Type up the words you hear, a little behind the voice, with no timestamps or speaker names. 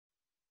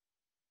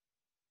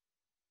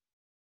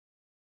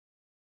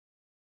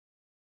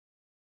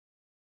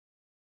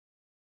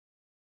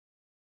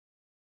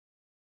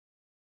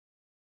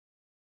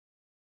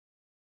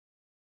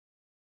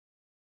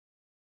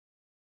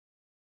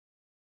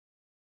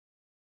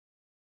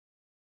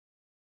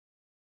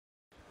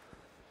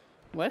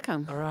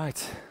Welcome. All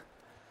right.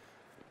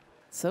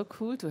 So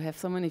cool to have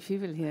so many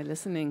people here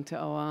listening to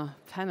our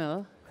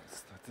panel. Let's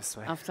start this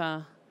way.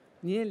 After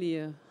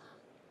nearly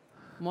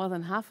more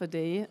than half a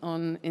day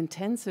on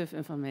intensive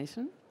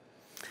information.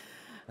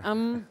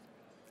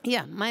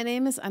 Yeah, my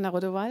name is Anna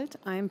Rodewald.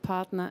 I'm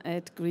partner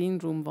at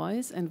GreenRoom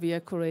Voice, and we are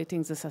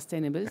curating the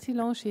sustainability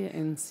launch here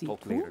in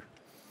Siku.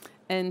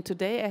 And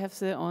today I have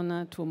the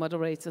honor to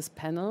moderate this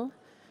panel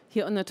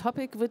here on a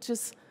topic which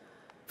is,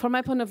 from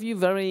my point of view,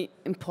 very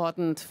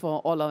important for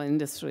all our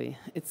industry.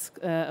 It's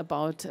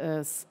about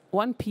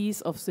one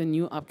piece of the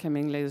new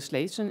upcoming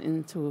legislation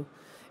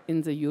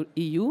in the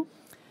EU.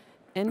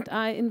 And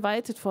I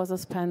invited for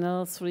this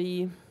panel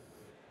 3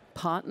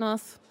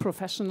 partners,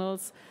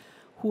 professionals,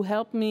 who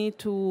helped me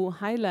to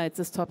highlight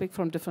this topic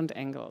from different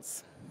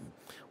angles.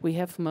 We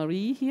have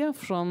Marie here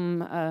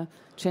from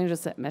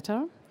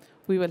CHANGESthatMATTER.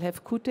 We will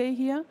have Kutay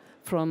here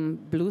from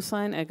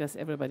bluesign. I guess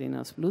everybody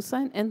knows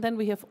bluesign. And then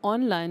we have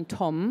online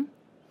Tom.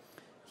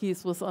 He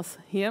is with us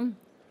here.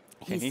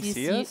 Can he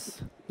see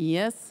us?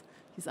 Yes,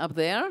 he's up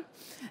there.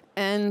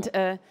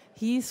 And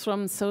he's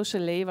from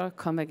Social Labor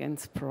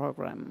Convergence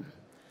program.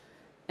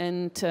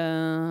 And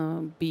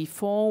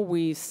before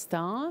we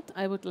start,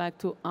 I would like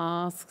to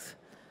ask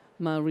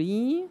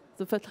Marie,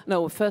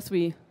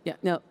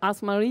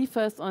 ask Marie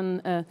first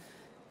on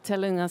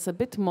telling us a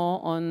bit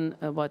more on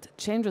what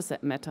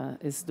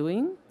CHANGESthatMATTER is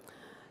doing,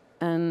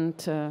 and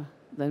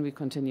then we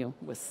continue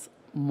with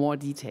more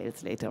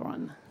details later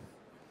on.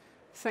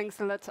 Thanks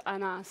a lot,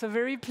 Anna. So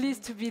very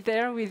pleased to be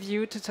there with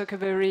you to talk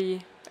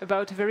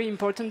about very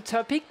important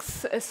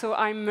topics. So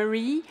I'm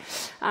Marie.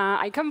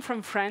 I come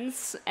from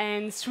France,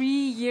 and 3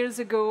 years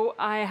ago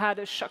I had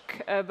a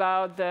shock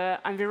about the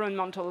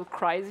environmental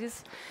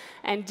crisis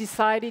and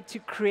decided to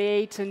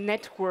create a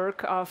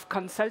network of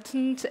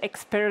consultants,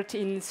 experts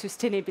in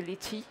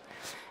sustainability.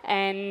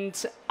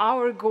 And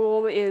our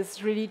goal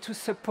is really to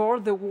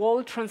support the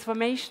world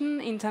transformation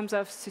in terms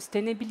of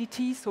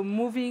sustainability, so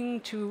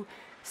moving to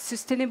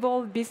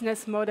sustainable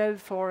business model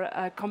for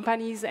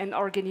companies and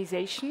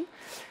organizations.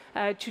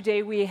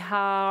 Today we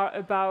are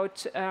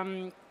about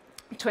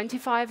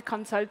 25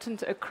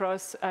 consultants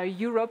across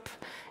Europe,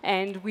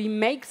 and we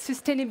make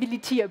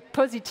sustainability a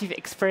positive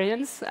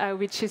experience,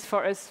 which is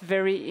for us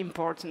very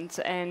important.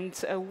 And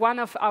one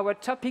of our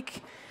topics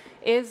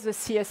is the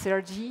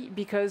CSRD,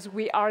 because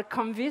we are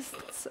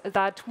convinced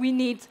that we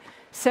need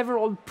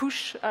several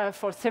push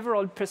for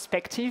several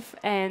perspectives,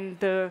 and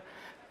the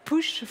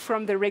push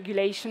from the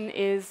regulation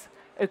is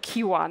a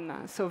key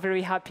one. So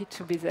very happy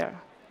to be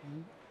there.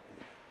 Mm-hmm.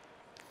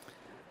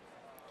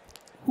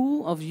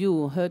 Who of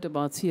you heard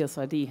about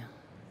CSRD?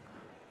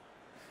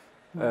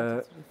 1,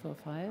 2, 3, 4,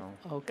 5.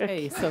 No.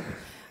 Okay, so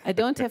I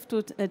don't have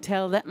to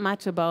tell that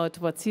much about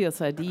what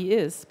CSRD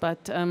is,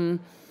 but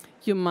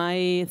you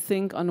might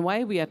think on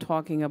why we are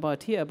talking about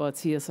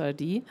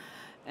CSRD.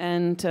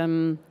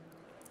 And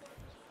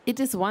it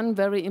is one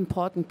very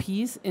important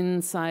piece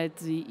inside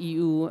the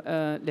EU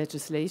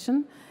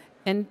legislation,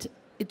 and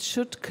it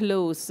should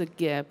close the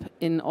gap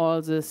in all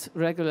this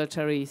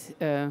regulatory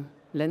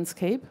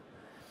landscape.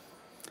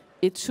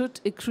 It should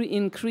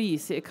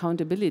increase the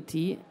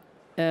accountability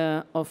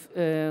of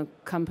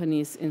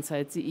companies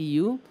inside the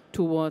EU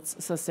towards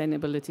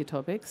sustainability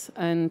topics,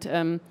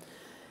 and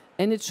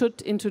it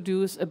should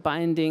introduce a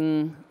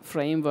binding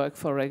framework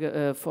for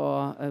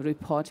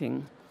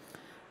reporting.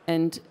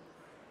 And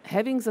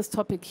having this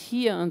topic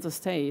here on the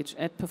stage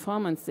at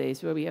Performance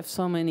Days, where we have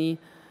so many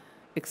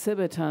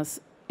exhibitors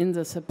in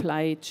the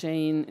supply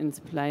chain, in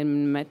supply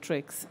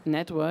metrics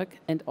network,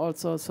 and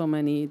also so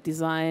many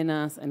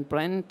designers and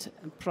brand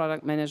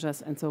product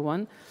managers and so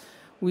on,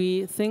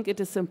 we think it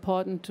is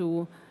important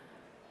to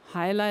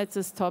highlight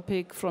this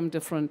topic from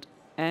different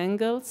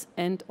angles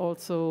and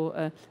also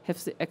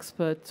have the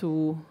expert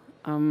to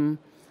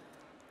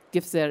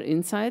give their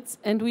insights.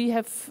 And we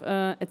have,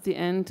 at the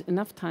end,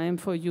 enough time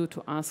for you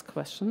to ask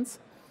questions.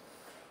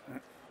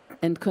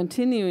 And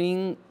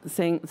continuing with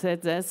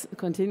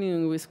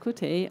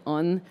Kutay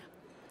on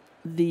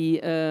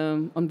the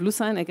on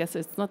bluesign, I guess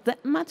it's not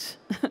that much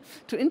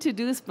to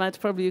introduce, but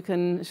probably you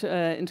can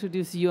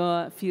introduce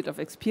your field of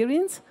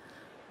experience.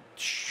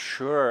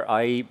 Sure.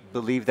 I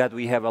believe that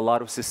we have a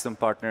lot of system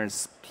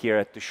partners here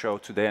at the show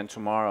today and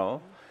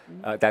tomorrow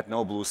that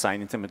know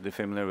bluesign, intimately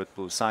familiar with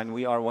bluesign.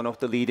 We are one of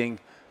the leading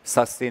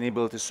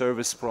sustainability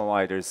service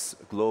providers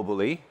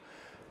globally,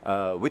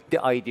 with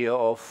the idea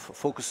of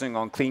focusing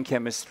on clean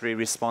chemistry,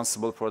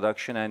 responsible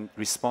production, and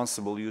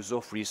responsible use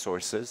of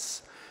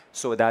resources,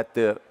 so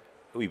that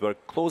we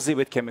work closely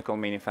with chemical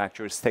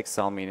manufacturers,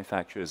 textile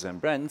manufacturers,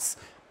 and brands,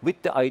 with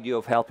the idea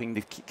of helping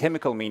the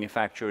chemical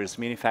manufacturers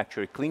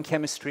manufacture clean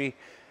chemistry,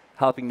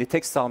 helping the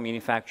textile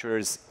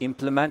manufacturers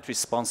implement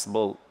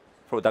responsible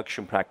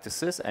production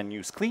practices and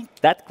use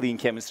that clean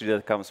chemistry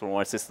that comes from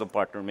our system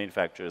partner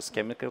manufacturers,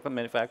 chemical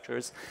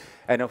manufacturers,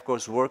 and of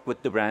course work with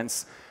the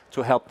brands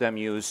to help them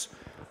use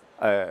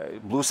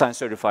bluesign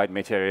certified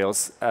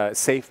materials,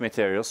 safe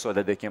materials, so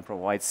that they can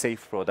provide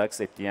safe products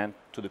at the end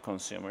to the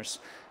consumers.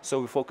 So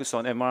we focus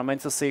on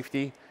environmental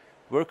safety,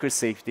 worker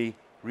safety,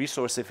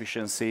 resource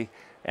efficiency,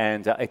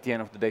 and at the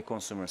end of the day,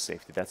 consumer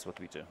safety. That's what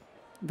we do.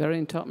 Very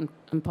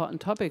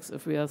important topics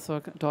if we are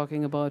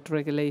talking about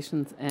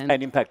regulations and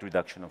impact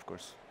reduction, of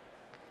course.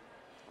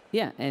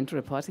 Yeah, and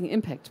reporting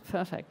impact.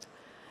 Perfect.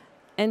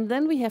 And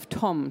then we have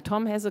Tom.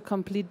 Tom has a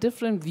complete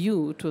different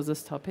view to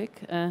this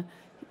topic.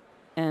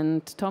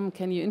 And Tom,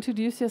 can you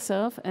introduce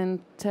yourself and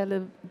tell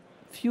a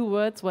few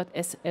words what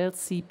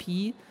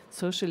SLCP,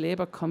 Social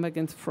Labor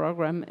Convergence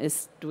Program,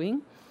 is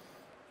doing?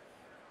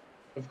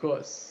 Of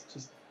course.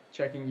 Just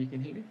checking you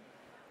can hear me.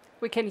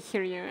 We can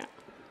hear you.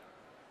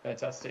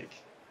 Fantastic.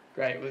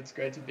 Great. Well, it's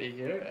great to be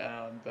here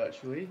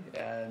virtually,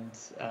 and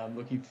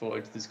looking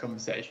forward to this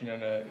conversation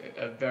on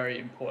a very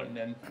important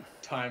and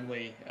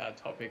timely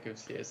topic of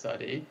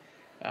CSRD.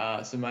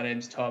 So my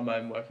name's Tom.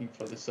 I'm working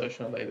for the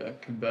Social Labor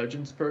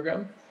Convergence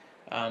program.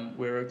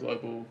 We're a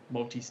global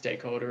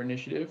multi-stakeholder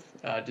initiative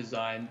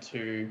designed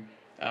to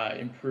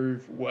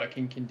improve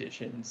working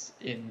conditions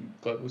in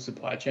global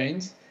supply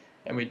chains.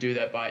 And we do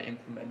that by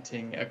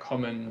implementing a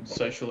common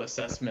social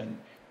assessment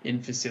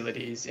in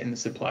facilities in the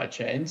supply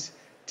chains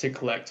to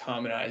collect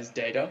harmonized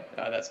data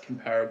that's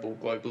comparable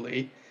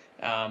globally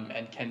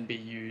and can be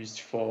used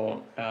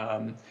for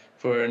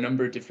a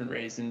number of different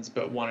reasons.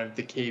 But one of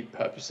the key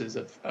purposes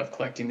of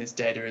collecting this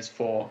data is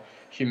for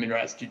human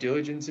rights due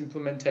diligence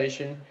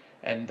implementation.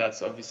 And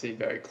that's obviously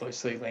very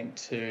closely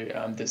linked to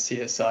the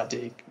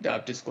CSRD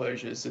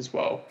disclosures as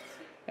well.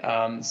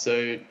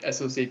 So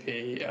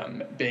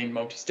SLCP, being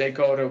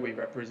multi-stakeholder, we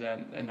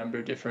represent a number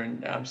of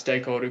different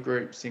stakeholder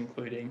groups,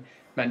 including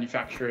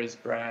manufacturers,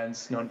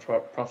 brands,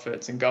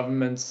 non-profits, and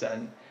governments.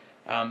 And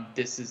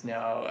this is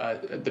now,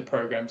 the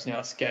program's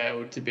now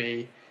scaled to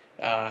be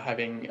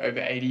having over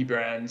 80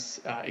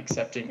 brands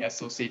accepting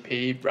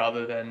SLCP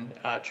rather than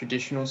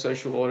traditional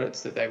social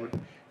audits that they would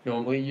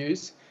normally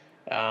use.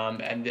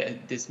 And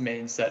this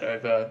means that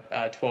over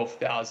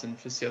 12,000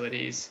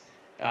 facilities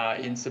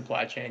in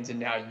supply chains are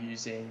now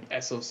using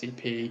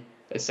SLCP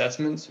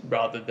assessments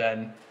rather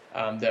than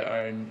their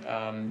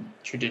own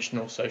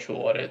traditional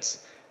social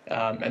audits.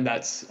 And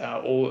that's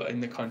all in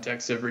the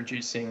context of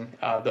reducing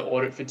the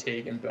audit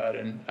fatigue and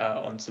burden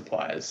on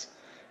suppliers,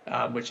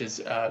 which is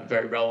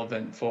very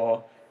relevant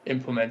for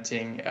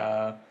implementing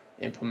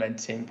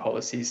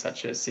policies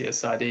such as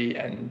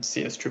CSRD and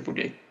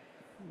CSRD.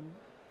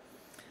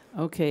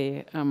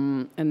 Okay,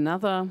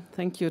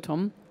 thank you,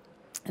 Tom.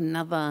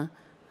 Another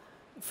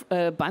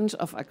bunch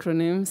of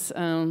acronyms.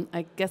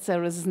 I guess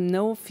there is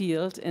no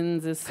field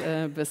in this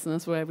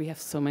business where we have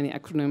so many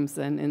acronyms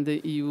than in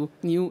the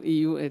new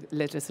EU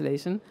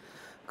legislation.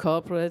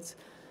 Corporate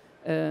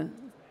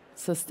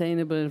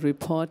Sustainable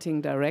Reporting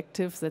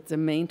Directive, that's the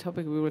main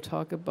topic we will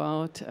talk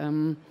about.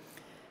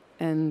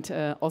 And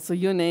also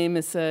your name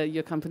is,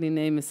 your company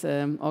name is,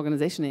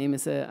 organization name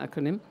is an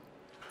acronym.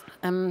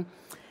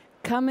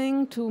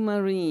 Coming to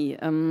Marie.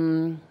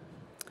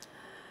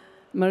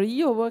 Marie,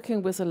 you're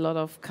working with a lot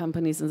of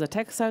companies in the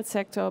textile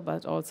sector,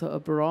 but also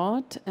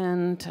abroad.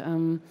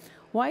 And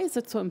why is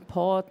it so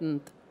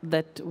important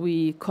that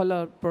we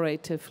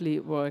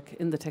collaboratively work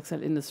in the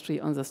textile industry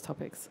on these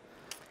topics?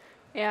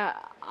 Yeah,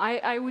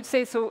 I would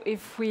say so.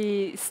 If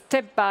we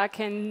step back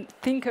and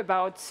think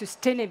about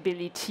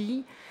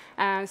sustainability,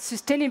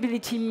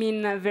 sustainability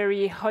means a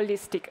very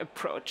holistic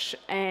approach.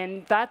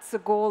 And that's the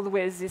goal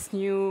with this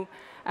new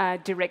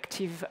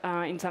directive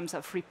in terms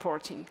of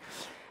reporting.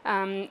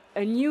 A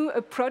new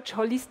approach,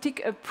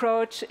 holistic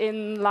approach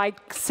in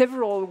like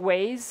several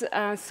ways.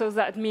 So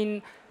that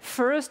means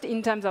first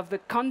in terms of the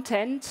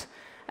content,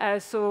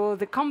 so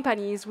the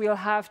companies will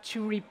have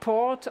to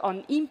report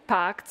on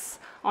impacts,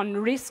 on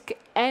risk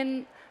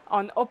and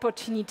on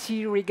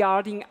opportunity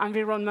regarding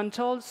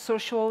environmental,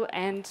 social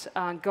and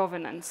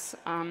governance.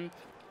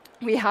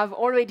 We have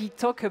already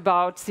talked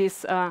about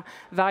these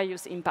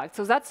various impacts.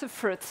 So that's the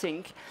first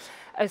thing.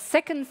 A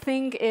second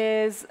thing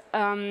is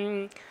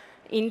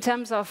in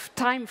terms of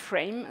time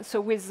frame.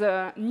 So with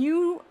the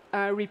new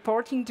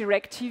reporting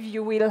directive,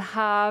 you will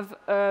have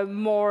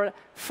more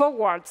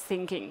forward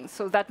thinking.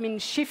 So that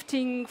means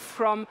shifting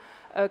from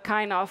a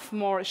kind of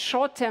more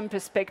short-term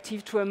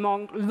perspective to a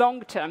more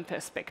long-term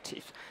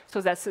perspective. So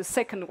that's the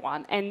second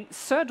one. And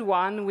third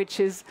one, which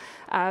is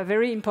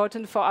very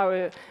important for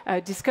our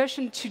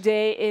discussion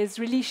today, is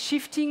really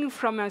shifting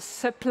from a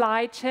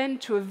supply chain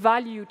to a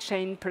value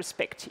chain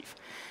perspective.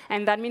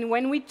 And that means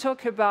when we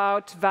talk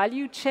about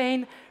value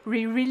chain,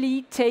 we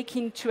really take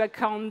into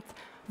account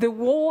the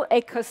whole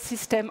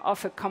ecosystem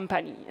of a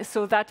company.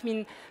 So that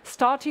means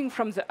starting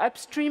from the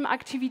upstream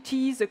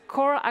activity, the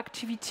core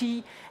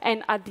activity,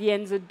 and at the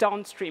end, the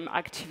downstream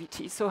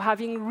activity. So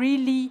having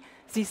really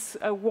this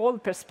whole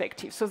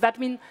perspective. So that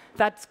means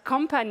that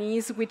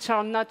companies which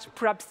are not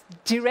perhaps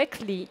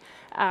directly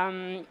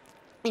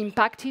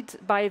impacted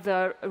by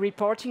the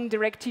reporting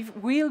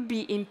directive will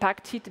be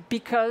impacted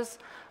because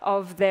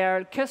of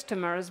their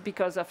customers,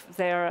 because of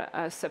their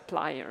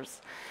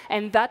suppliers.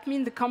 And that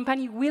means the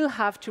company will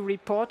have to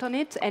report on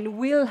it and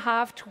will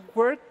have to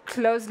work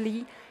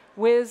closely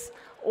with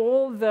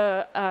all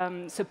the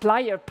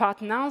supplier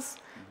partners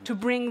to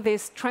bring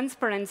this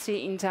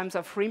transparency in terms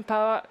of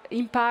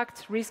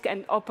impact, risk,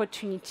 and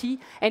opportunity,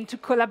 and to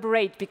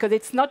collaborate, because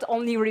it's not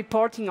only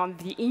reporting on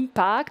the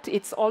impact,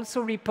 it's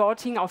also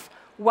reporting of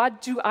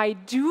what do I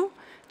do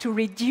to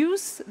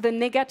reduce the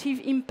negative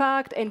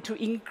impact and to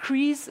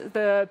increase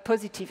the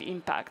positive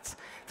impacts.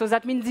 So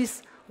that means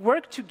this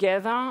work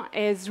together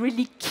is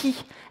really key,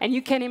 and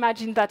you can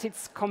imagine that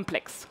it's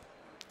complex.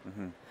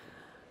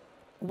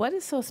 What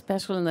is so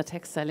special in the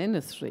textile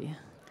industry?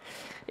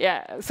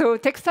 Yeah, so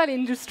textile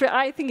industry,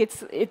 I think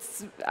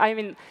I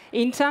mean,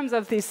 in terms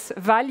of this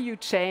value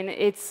chain,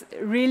 it's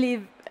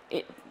really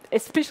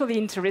especially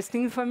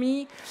interesting for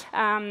me.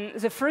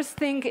 The first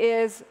thing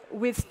is,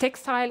 with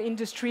textile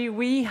industry,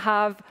 we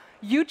have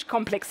huge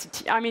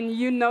complexity. I mean,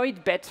 you know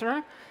it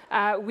better.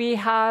 We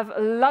have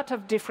a lot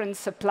of different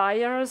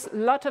suppliers, a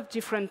lot of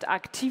different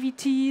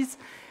activities.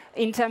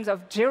 In terms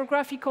of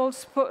geographical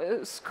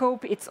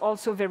scope, it's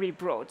also very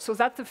broad. So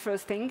that's the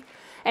first thing.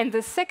 And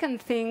the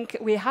second thing,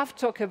 we have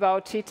talked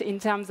about it in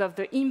terms of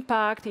the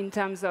impact, in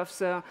terms of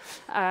the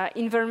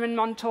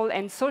environmental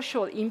and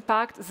social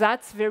impact,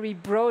 that's very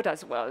broad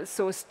as well.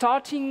 So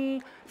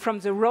starting from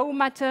the raw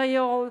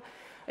material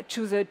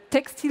to the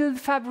textile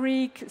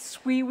fabric,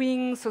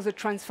 sewing, so the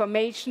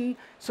transformation.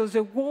 So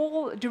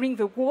during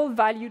the whole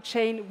value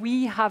chain,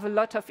 we have a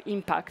lot of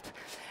impact.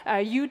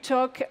 You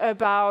talk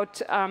about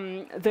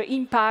the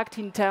impact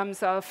in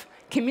terms of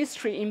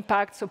chemistry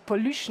impact, so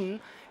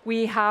pollution.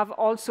 We have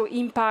also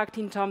impact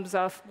in terms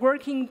of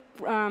working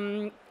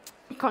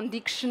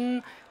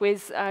condition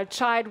with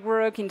child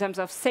work, in terms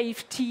of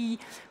safety.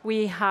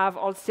 We have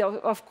also,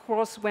 of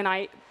course, when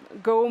I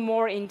go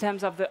more in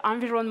terms of the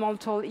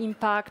environmental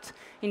impact,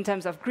 in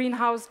terms of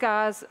greenhouse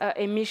gas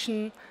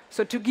emission.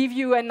 So to give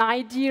you an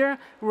idea,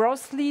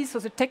 roughly, so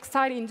the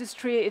textile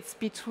industry, it's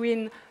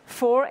between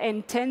 4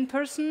 and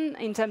 10%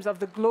 in terms of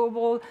the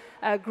global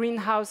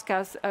greenhouse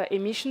gas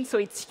emission, so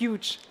it's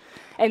huge.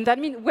 And that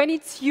means when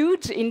it's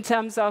huge in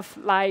terms of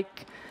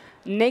like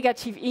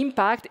negative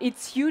impact,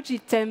 it's huge in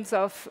terms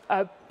of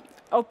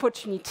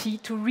opportunity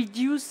to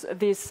reduce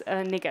this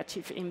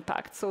negative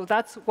impact. So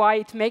that's why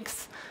it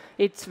makes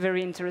it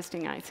very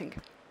interesting, I think.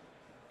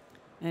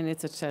 And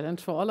it's a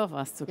challenge for all of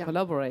us to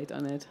collaborate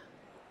on it.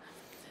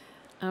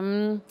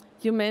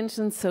 You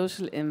mentioned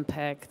social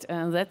impact.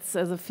 That's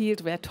the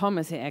field where Tom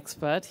is the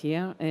expert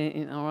here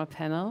in our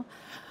panel.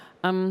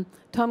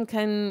 Tom,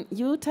 can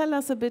you tell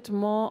us a bit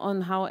more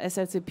on how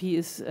SLCP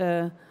is,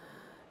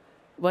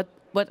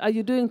 what are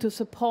you doing to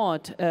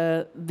support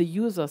the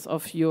users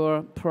of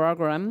your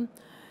program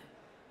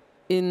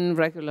in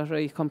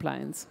regulatory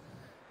compliance?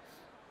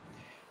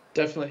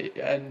 Definitely,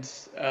 and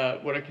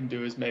what I can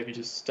do is maybe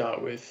just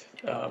start with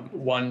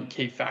one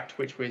key fact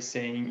which we're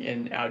seeing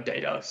in our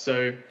data.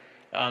 So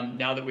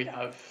now that we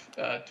have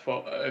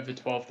over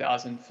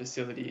 12,000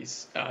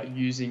 facilities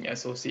using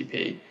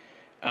SLCP,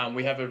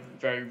 we have a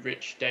very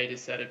rich data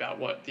set about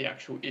what the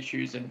actual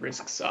issues and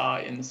risks are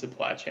in the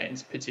supply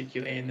chains,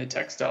 particularly in the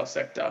textile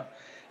sector.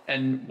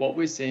 And what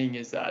we're seeing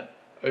is that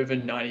over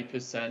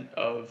 90%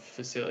 of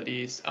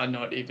facilities are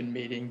not even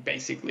meeting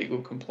basic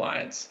legal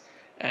compliance.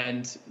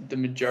 And the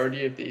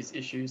majority of these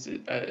issues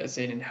are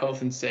seen in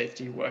health and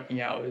safety,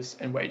 working hours,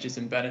 and wages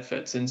and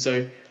benefits. And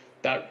so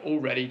that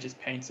already just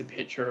paints a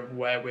picture of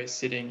where we're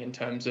sitting in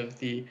terms of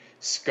the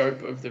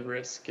scope of the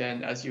risk.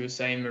 And as you were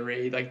saying,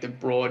 Marie, like the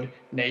broad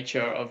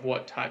nature of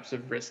what types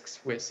of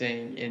risks we're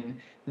seeing in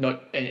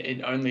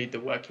only the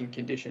working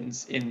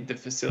conditions in the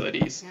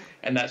facilities. Yeah.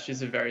 And that's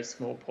just a very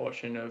small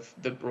portion of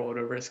the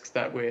broader risks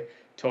that we're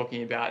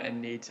talking about and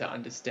need to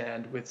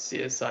understand with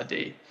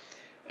CSRD.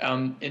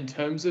 In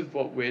terms of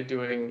what we're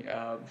doing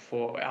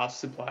for our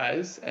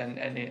suppliers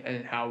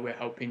and how we're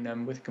helping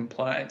them with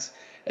compliance,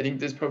 I think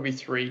there's probably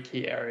 3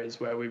 key areas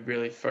where we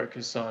really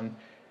focus on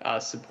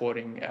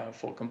supporting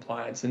for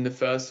compliance. And the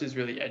first is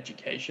really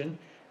education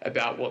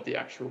about what the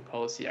actual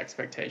policy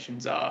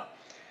expectations are.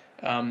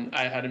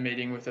 I had a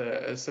meeting with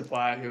a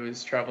supplier who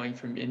was traveling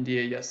from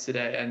India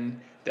yesterday, and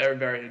they're a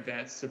very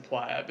advanced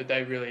supplier, but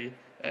they really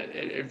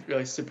it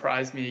really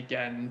surprised me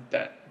again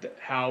that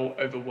how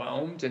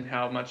overwhelmed and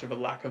how much of a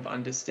lack of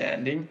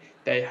understanding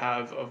they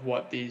have of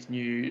what these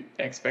new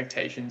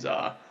expectations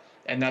are.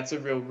 And that's a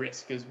real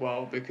risk as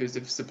well, because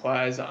if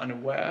suppliers are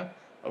unaware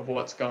of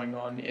what's going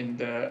on in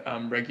the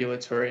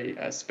regulatory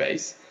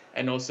space,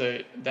 and also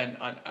then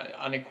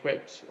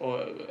unequipped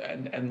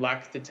and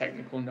lack the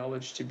technical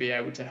knowledge to be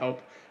able to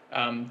help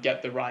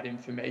get the right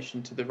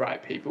information to the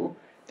right people,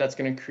 that's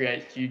going to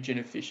create huge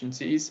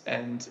inefficiencies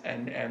and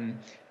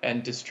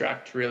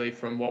distract really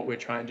from what we're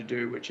trying to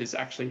do, which is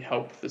actually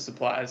help the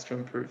suppliers to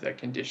improve their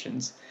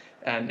conditions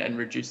and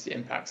reduce the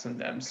impacts on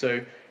them.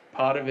 So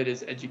part of it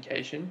is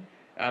education.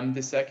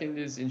 The second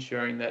is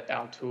ensuring that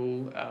our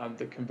tool,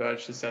 the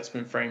Converged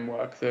Assessment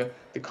Framework,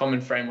 the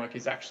common framework,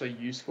 is actually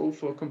useful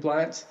for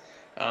compliance.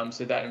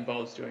 So that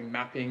involves doing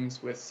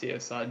mappings with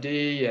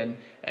CSRD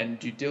and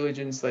due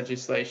diligence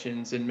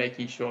legislations, and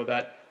making sure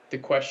that the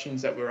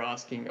questions that we're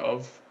asking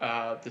of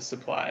the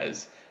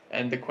suppliers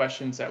and the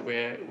questions that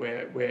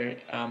we're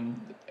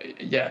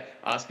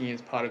asking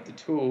as part of the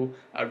tool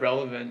are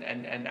relevant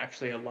and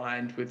actually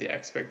aligned with the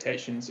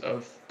expectations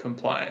of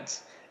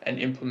compliance and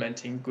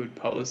implementing good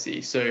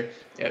policy. So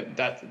yeah,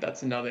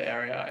 that's another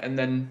area. And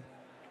then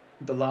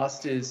the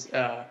last is,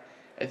 I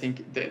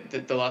think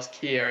the last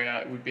key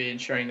area would be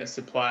ensuring that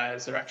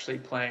suppliers are actually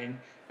playing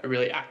a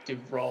really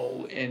active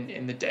role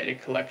in the data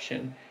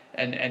collection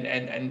and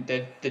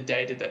the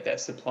data that they're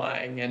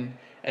supplying.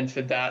 And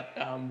for that,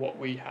 what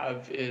we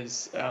have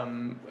is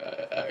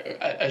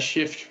a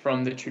shift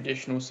from the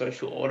traditional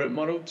social audit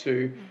model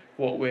to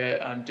what we're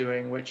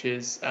doing, which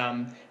is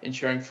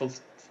ensuring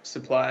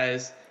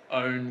suppliers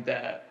own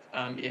their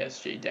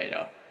ESG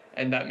data.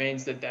 And that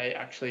means that they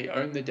actually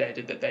own the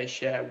data that they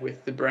share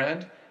with the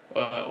brand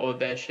or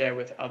they share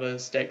with other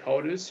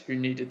stakeholders who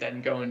need to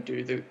then go and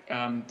do the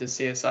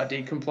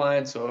CSRD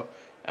compliance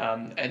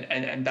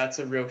and that's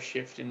a real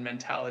shift in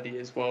mentality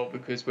as well,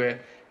 because we're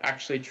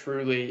actually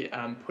truly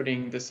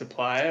putting the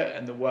supplier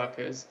and the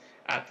workers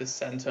at the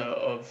center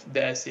of the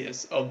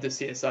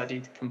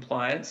CSRD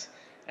compliance,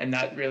 and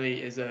that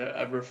really is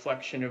a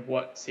reflection of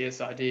what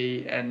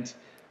CSRD and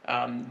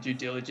due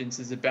diligence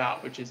is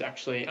about, which is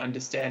actually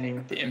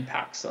understanding the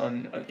impacts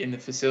in the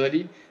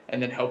facility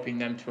and then helping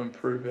them to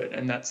improve it.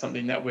 And that's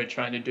something that we're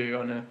trying to do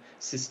on a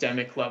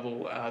systemic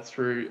level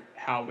through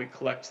how we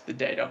collect the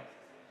data.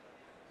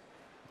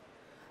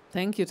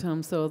 Thank you,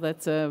 Tom. So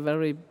that's a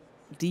very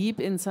deep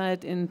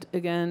insight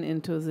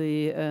into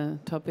the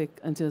topic,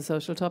 into the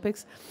social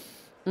topics.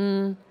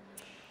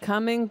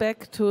 Coming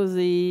back to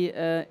the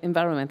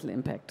environmental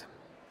impact,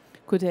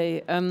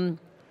 Kutay,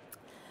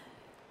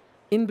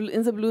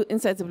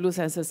 inside the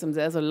bluesign system,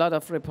 there's a lot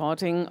of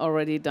reporting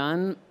already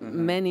done.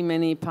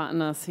 Many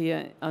partners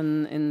here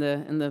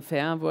in the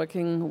fair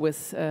working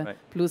with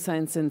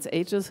bluesign since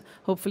ages,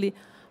 hopefully.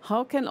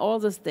 How can all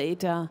this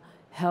data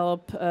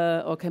help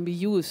or can be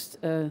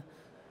used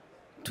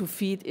to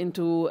feed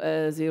into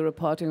the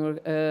reporting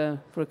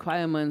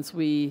requirements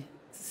we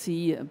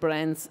see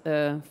brands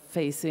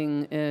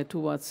facing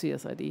towards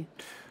CSRD?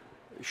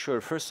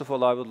 Sure. First of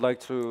all, I would like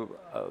to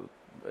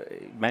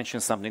mention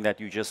something that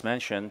you just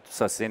mentioned.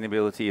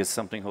 Sustainability is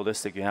something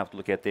holistic. You have to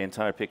look at the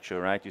entire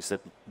picture, right? You said,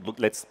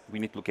 we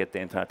need to look at the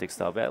entire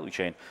textile value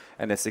chain.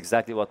 And that's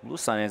exactly what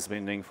bluesign has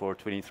been doing for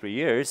 23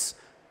 years.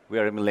 We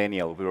are a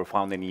millennial. We were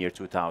founded in the year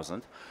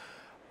 2000.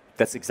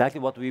 That's exactly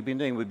what we've been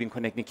doing. We've been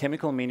connecting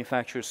chemical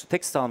manufacturers to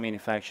textile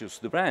manufacturers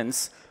to the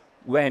brands,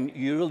 when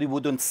you really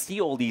wouldn't see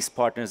all these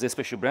partners,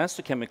 especially brands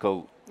to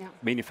chemical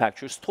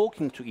manufacturers,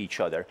 talking to each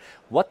other.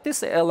 What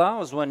this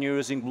allows when you're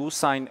using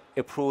bluesign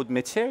approved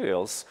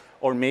materials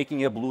or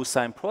making a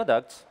bluesign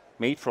product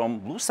made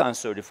from bluesign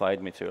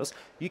certified materials,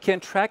 you can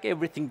track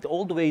everything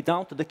all the way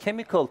down to the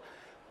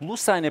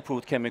bluesign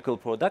approved chemical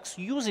products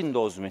using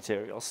those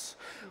materials.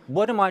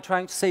 What am I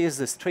trying to say is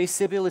this: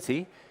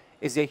 traceability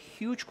is a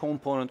huge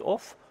component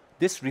of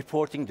this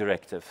reporting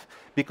directive,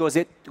 because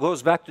it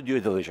goes back to due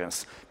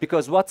diligence.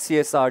 Because what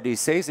CSRD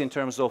says in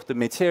terms of the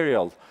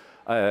material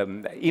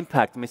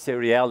impact,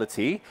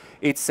 materiality,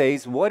 it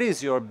says what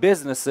is your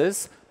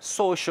business's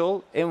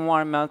social,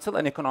 environmental,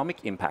 and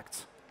economic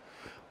impact.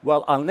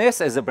 Well,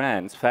 unless as a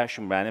brand,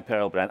 fashion brand,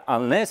 apparel brand,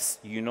 unless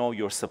you know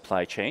your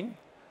supply chain,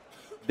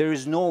 there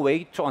is no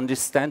way to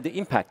understand the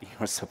impact in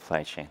your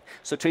supply chain.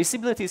 So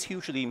traceability is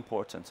hugely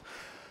important.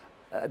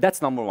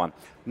 That's number one.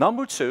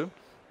 Number two,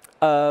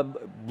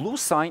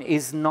 bluesign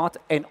is not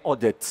an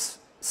audit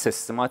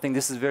system. I think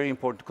this is very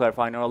important to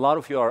clarify. I know a lot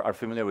of you are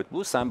familiar with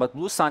bluesign, but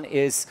bluesign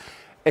is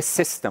a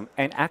system,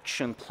 an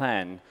action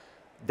plan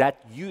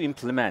that you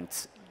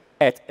implement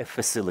at a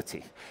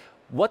facility.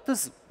 What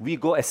does we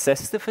go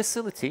assess the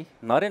facility?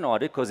 Not an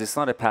audit, because it's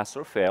not a pass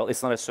or fail.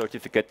 It's not a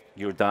certificate,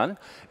 you're done.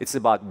 It's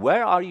about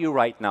where are you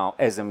right now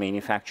as a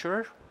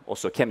manufacturer,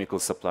 also chemical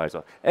suppliers,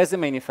 as a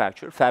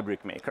manufacturer,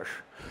 fabric maker.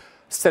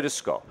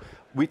 Status quo.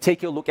 We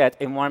take a look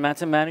at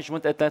environmental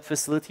management at that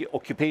facility,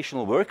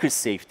 occupational worker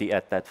safety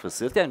at that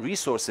facility, and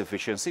resource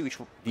efficiency, which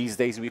these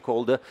days we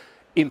call the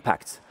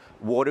impact.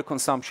 Water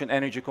consumption,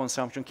 energy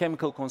consumption,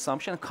 chemical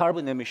consumption, and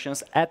carbon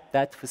emissions at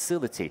that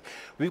facility.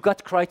 We've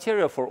got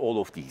criteria for all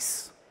of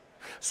these.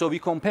 So we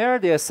compare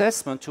the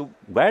assessment to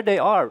where they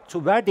are, to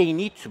where they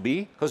need to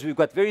be, because we've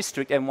got very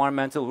strict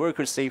environmental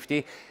worker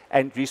safety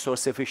and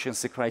resource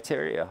efficiency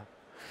criteria.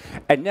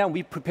 And then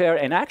we prepare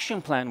an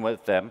action plan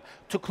with them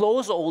to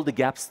close all the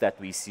gaps that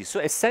we see.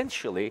 So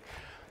essentially,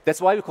 that's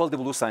why we call the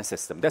bluesign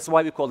system. That's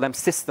why we call them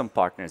system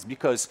partners,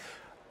 because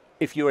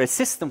if you're a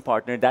system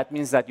partner, that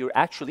means that you're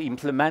actually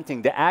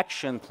implementing the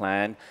action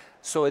plan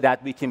so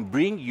that we can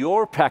bring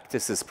your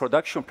practices,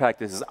 production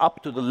practices,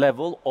 up to the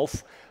level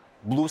of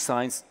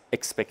bluesign's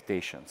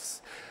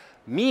expectations.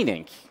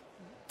 Meaning,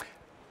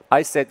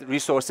 I said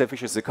resource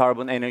efficiency,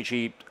 carbon,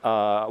 energy,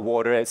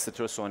 water,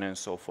 etc., so on and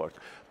so forth.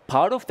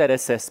 Part of that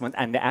assessment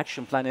and the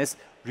action plan is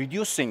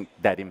reducing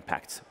that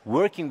impact,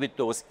 working with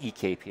those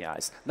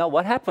eKPIs. Now,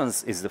 what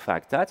happens is the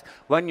fact that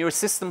when you're a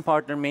system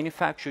partner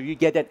manufacturer, you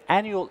get an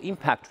annual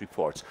impact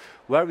report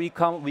where we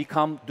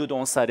come do the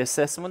on-site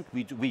assessment,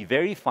 we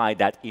verify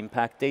that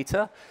impact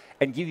data,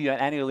 and give you an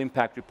annual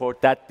impact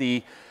report that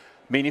the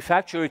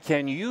manufacturer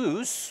can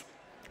use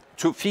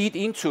to feed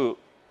into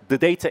the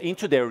data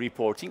into their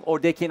reporting, or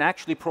they can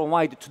actually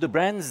provide it to the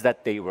brands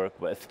that they work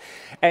with.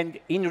 And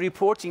in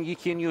reporting, you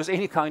can use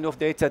any kind of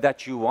data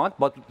that you want,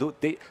 but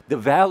the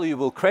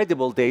valuable,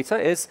 credible data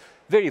is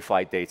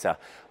verified data.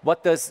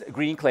 What does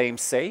green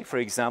claims say? For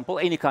example,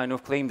 any kind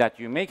of claim that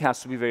you make has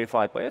to be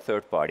verified by a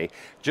third party.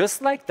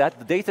 Just like that,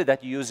 the data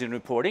that you use in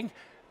reporting,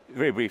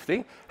 very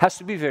briefly, has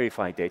to be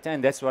verified data,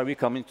 and that's why we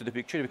come into the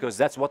picture, because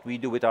that's what we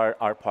do with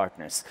our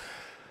partners.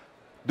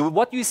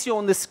 What you see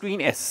on the screen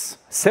is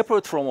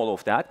separate from all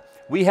of that.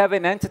 We have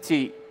an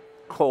entity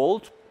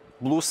called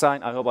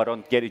bluesign. I hope I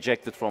don't get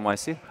ejected from my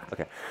seat.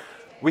 Okay.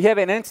 We have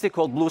an entity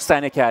called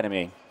bluesign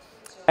Academy.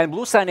 And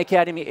bluesign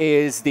Academy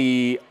is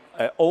the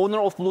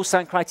owner of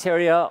bluesign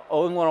criteria,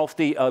 owner of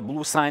the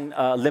bluesign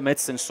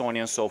limits, and so on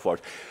and so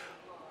forth.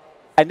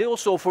 And they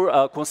also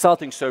offer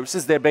consulting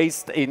services. They're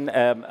based in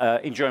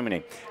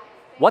Germany.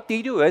 What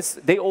they do is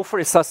they offer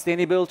a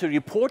sustainability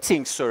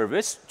reporting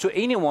service to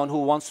anyone who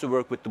wants to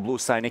work with the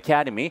bluesign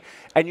Academy.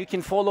 And you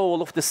can follow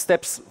all of the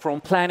steps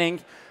from planning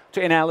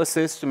to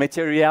analysis to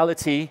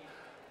materiality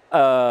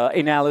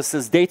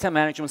analysis, data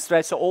management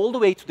strategy, so all the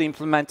way to the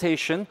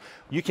implementation.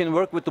 You can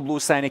work with the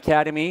bluesign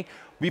Academy.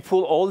 We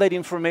pull all that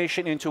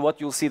information into what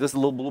you'll see, this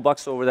little blue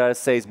box over there that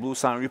says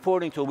bluesign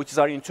reporting tool, which is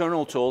our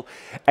internal tool.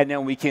 And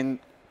then we can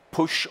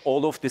push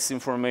all of this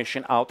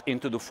information out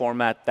into the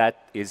format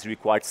that is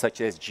required, such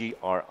as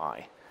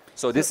GRI.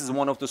 So this is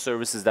one of the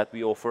services that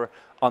we offer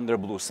under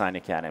bluesign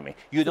Academy.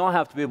 You don't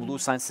have to be a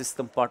bluesign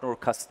system partner or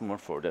customer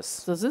for this.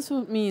 So this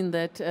would mean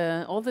that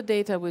all the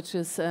data which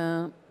is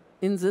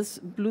in this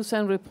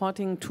bluesign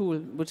reporting tool,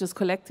 which is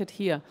collected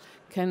here,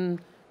 can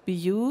be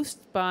used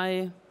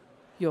by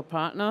your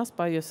partners,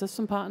 by your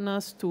system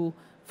partners, to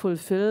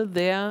fulfill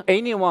their...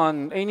 Any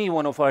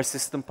one of our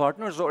system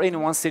partners or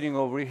anyone sitting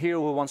over here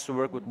who wants to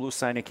work with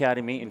bluesign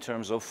Academy in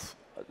terms of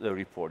the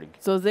reporting.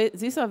 So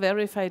these are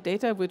verified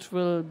data which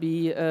will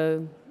be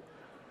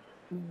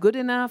good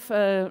enough,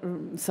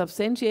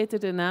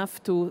 substantiated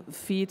enough to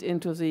feed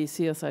into the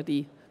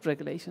CSRD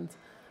regulations?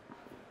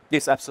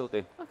 Yes,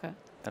 absolutely. Okay.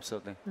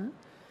 Absolutely.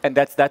 And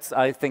that's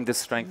I think, the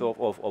strength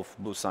of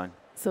bluesign.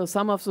 So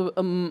some of the,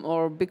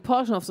 or a big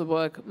portion of the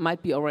work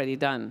might be already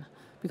done.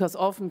 Because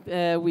often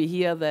we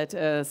hear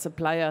that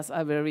suppliers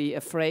are very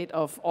afraid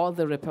of all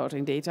the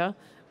reporting data,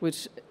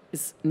 which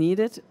is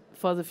needed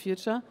for the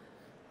future.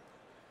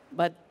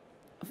 But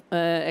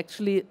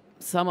actually,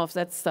 some of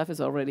that stuff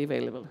is already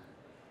available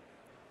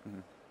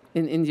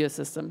in your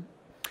system.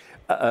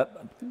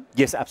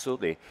 Yes,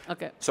 absolutely.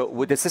 Okay. So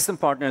with the system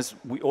partners,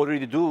 we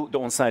already do the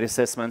on-site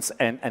assessments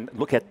and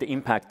look at the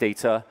impact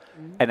data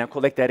and then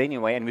collect that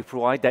anyway, and we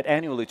provide that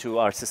annually to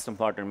our system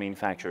partner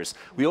manufacturers.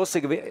 We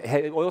also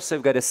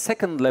have got a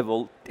second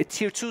level,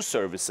 tier 2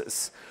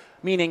 services,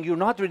 meaning you're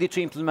not ready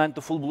to implement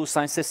the full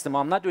bluesign system.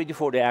 I'm not ready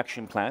for the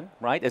action plan,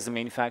 right, as a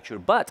manufacturer,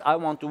 but I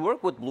want to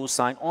work with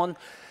bluesign on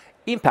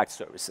impact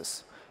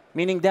services,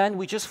 meaning then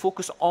we just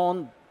focus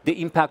on the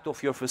impact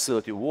of your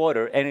facility,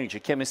 water, energy,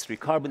 chemistry,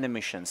 carbon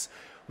emissions.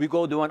 We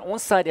go do an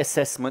on-site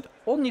assessment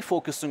only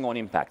focusing on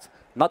impact,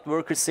 not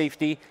worker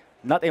safety,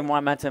 not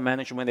environmental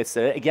management,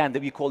 etc. Again,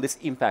 we call this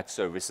impact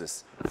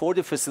services for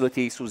the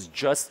facilities who's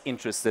just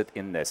interested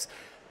in this.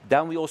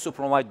 Then we also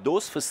provide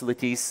those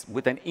facilities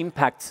with an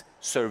impact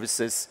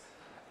services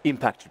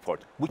impact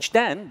report, which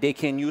then they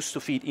can use to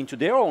feed into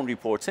their own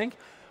reporting,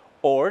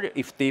 or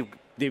if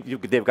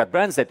they've got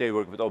brands that they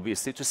work with,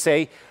 obviously, to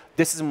say,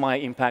 this is my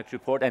impact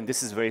report, and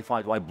this is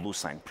verified by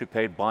bluesign,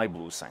 prepared by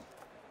bluesign.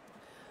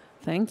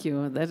 Thank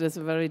you. That is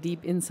a very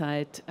deep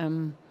insight.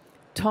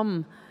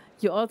 Tom,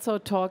 you also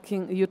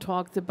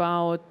talked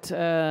about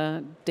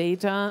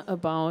data,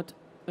 about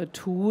a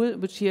tool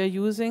which you are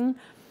using,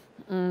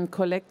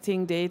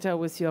 collecting data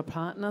with your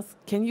partners.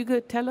 Can you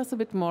tell us a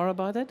bit more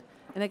about it?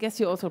 And I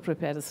guess you also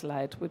prepared a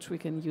slide which we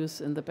can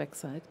use in the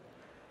backside.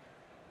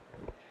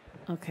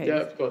 Okay. Yeah,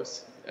 of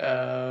course.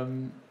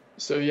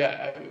 So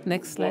yeah,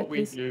 next slide,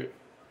 please.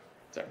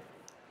 Sorry.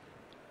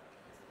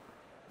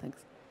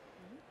 Thanks.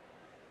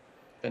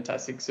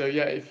 Fantastic. So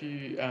yeah, if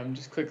you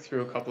just click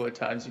through a couple of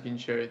times, you can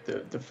show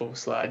the full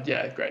slide.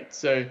 Yeah, great.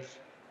 So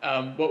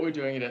what we're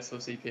doing at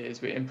SLCP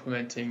is we're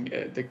implementing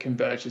the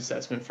Convergence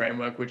assessment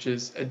framework, which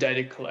is a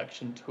data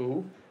collection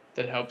tool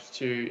that helps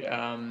to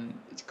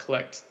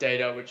collect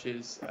data which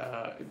is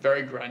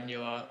very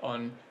granular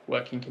on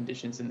working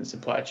conditions in the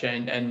supply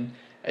chain. And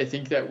I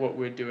think that what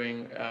we're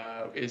doing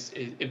is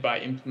by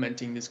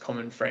implementing this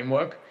common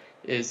framework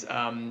is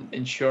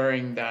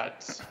ensuring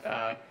that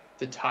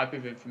the type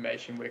of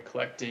information we're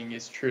collecting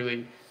is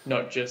truly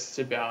not just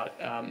about,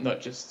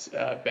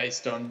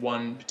 based on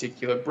one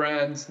particular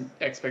brand's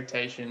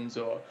expectations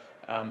or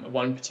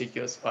one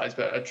particular suppliers,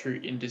 but a true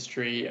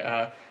industry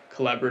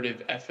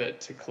collaborative effort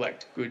to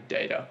collect good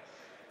data.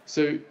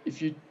 So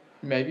if you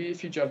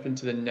jump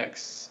into the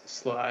next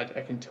slide,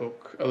 I can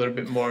talk a little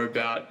bit more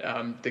about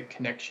the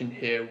connection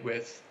here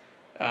with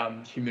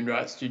human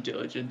rights due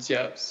diligence.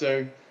 Yeah.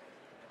 So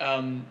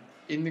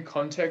in the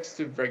context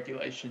of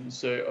regulation,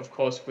 so of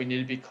course we need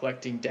to be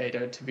collecting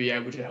data to be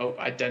able to help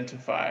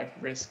identify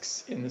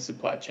risks in the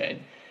supply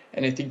chain.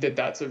 And I think that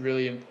that's a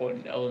really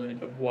important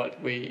element of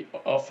what we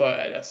offer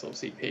at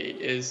SLCP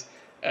is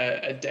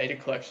a data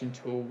collection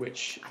tool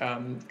which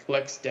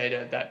collects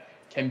data that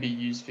can be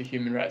used for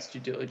human rights due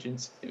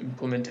diligence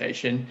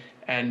implementation,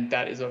 and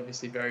that is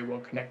obviously very well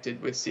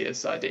connected with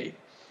CSRD.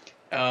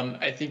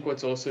 I think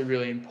what's also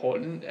really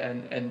important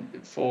and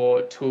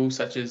for tools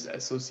such as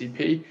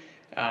SLCP,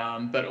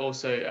 but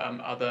also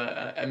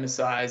other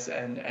MSIs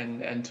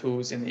and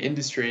tools in the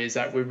industry is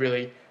that we're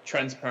really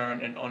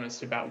transparent and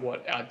honest about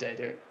what our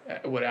data,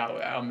 what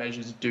our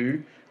measures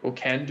do or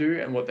can do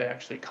and what they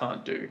actually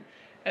can't do.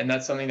 And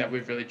that's something that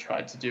we've really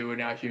tried to do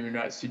in our human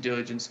rights due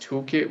diligence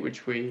toolkit,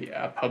 which we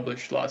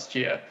published last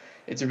year.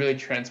 It's a really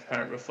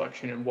transparent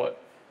reflection on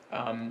what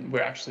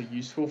we're actually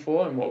useful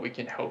for and what we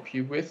can help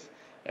you with,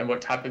 and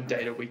what type of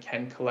data we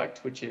can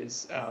collect, which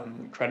is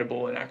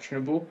credible and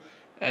actionable.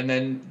 And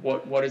then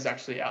what is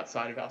actually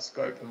outside of our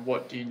scope, and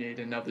what do you need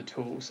another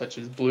tool such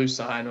as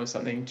bluesign or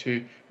something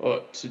to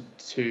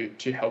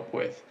help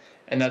with.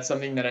 And that's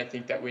something that I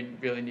think that we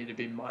really need to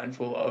be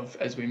mindful of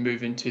as we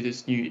move into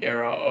this new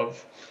era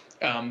of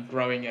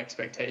growing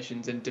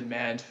expectations and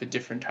demand for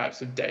different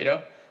types of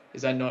data,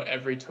 is that not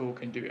every tool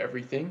can do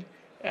everything.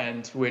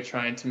 And we're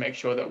trying to make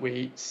sure that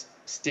we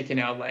stick in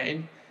our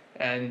lane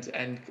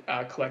and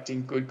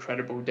collecting good,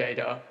 credible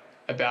data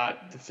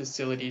about the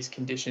facility's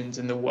conditions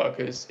and the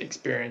workers'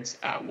 experience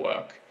at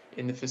work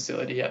in the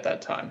facility at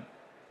that time.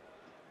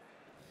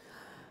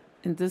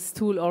 And this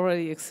tool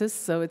already exists,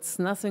 so it's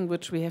nothing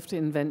which we have to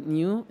invent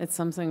new. It's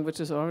something which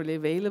is already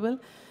available.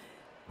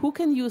 Who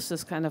can use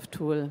this kind of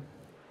tool?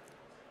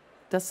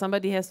 Does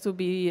somebody has to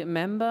be a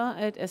member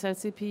at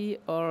SLCP,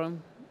 or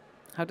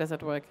how does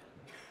that work?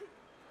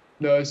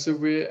 No, so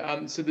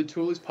we're so the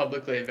tool is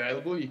publicly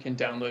available. You can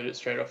download it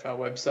straight off our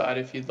website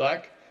if you'd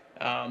like.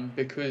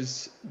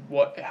 Because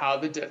how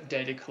the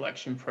data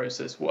collection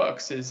process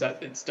works is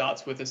that it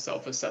starts with a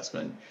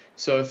self-assessment.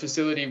 So a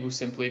facility will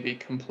simply be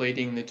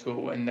completing the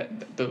tool,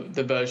 and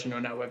the version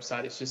on our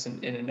website is just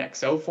in an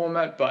Excel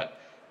format, but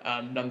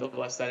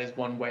nonetheless, that is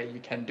one way you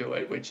can do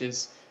it, which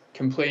is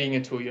completing a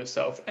tool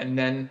yourself. And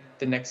then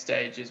the next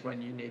stage is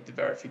when you need the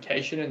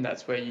verification, and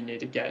that's where you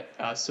need to get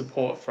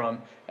support from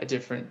a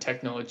different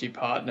technology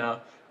partner,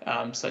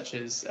 such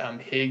as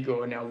HIG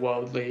or now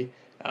Worldly,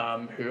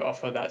 who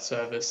offer that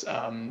service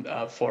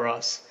for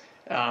us.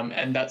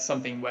 And that's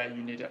something where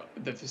you need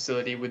the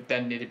facility would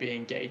then need to be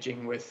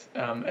engaging with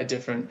a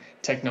different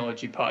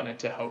technology partner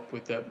to help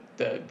with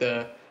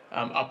the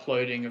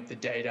uploading of the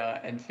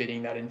data and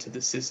feeding that into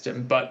the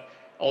system. But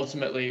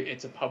ultimately,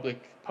 it's a public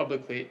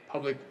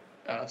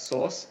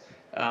source.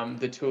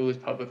 The tool is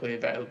publicly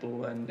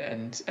available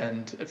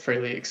and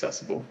freely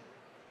accessible.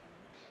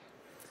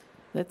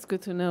 That's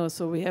good to know.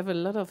 So we have a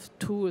lot of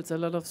tools, a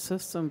lot of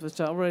systems which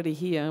are already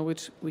here,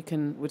 which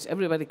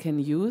everybody can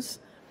use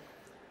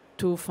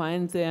to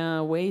find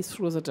their way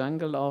through the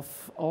jungle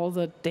of all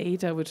the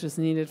data which is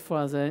needed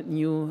for the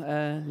new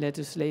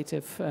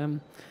legislative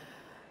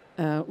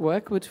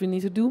work which we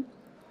need to do.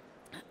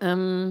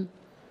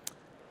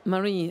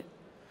 Marie,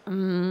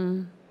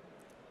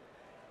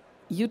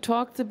 you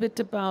talked a bit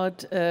about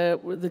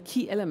the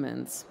key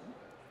elements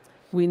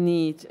we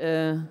need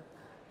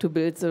to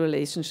build the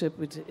relationship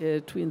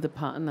between the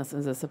partners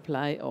and the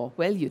supply or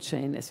value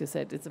chain, as you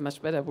said. It's a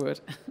much better word.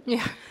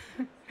 Yeah.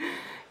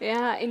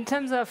 Yeah, in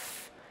terms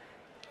of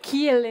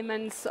key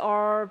elements,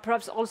 or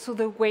perhaps also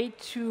the way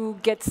to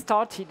get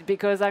started,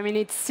 because I mean,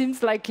 it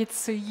seems like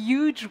it's a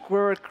huge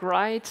work,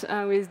 right?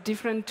 With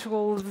different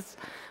tools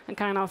and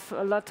kind of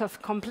a lot of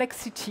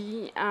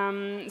complexity.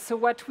 So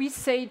what we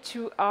say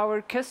to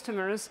our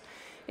customers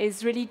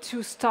is really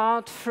to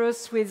start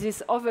first with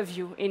this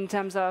overview in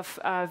terms of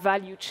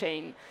value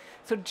chain.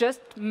 So just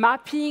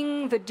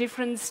mapping the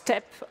different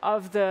steps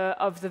of the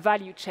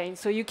value chain.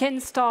 So you can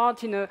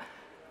start in a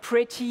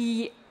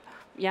pretty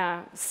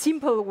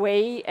simple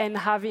way and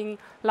having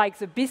like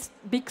the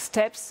big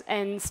steps,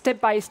 and step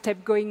by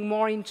step going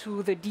more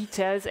into the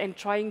details and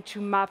trying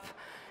to map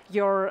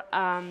your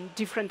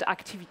different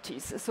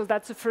activities. So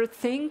that's the first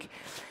thing.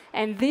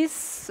 And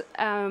this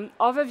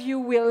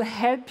overview will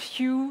help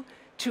you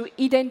to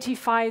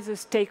identify the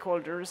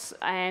stakeholders.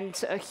 And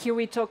here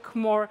we talk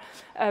more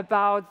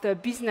about the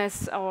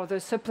business or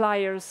the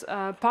suppliers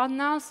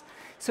partners.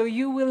 So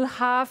you will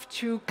have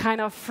to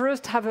kind of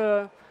first have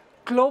a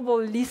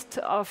global list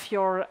of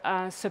your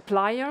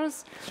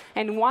suppliers.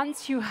 And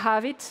once you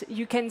have it,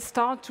 you can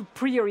start to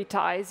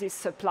prioritize these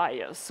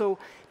suppliers. So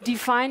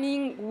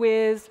defining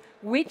with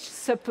which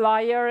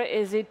supplier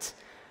is it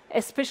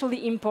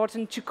especially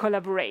important to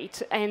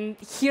collaborate. And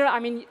here,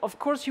 I mean, of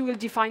course, you will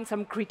define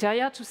some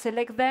criteria to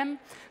select them,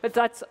 but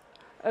that's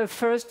a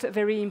first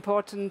very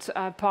important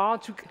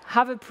part, to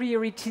have a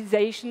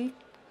prioritization.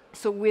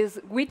 So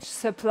with which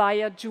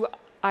supplier do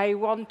I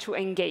want to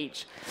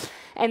engage?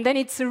 And then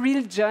it's a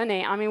real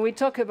journey. I mean, we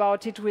talk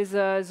about it with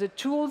the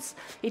tools.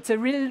 It's a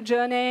real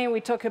journey.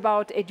 We talk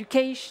about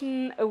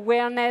education,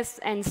 awareness,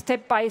 and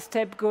step by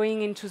step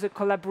going into the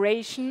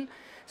collaboration.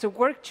 So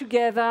work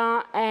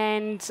together,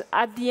 and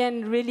at the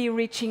end, really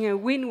reaching a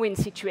win-win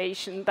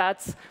situation.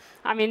 That's,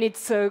 I mean,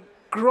 it's a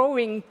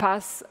growing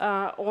path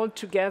all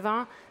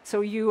together. So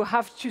you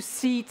have to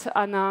see it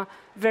on a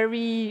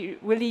very,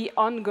 really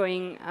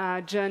ongoing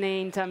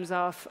journey in terms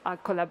of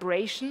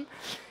collaboration.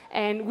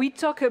 And we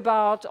talk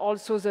about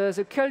also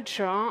the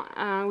culture,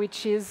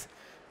 which is,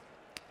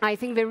 I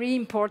think, very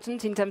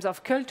important in terms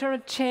of cultural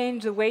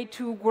change, the way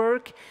to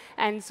work,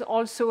 and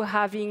also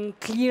having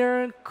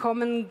clear,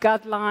 common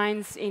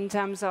guidelines in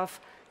terms of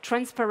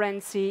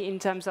transparency, in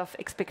terms of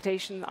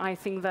expectation. I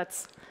think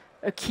that's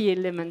a key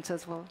element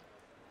as well.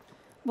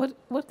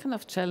 What kind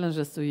of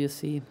challenges do you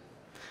see?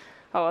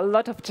 Oh, a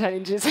lot of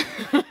challenges.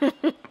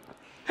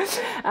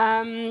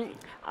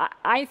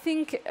 I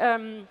think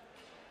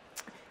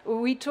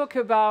we talk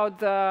about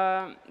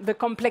the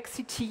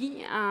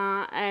complexity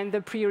and the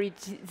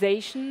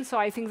prioritization. So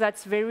I think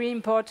that's very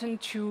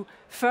important to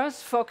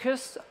first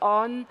focus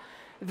on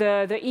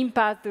the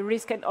impact, the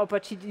risk and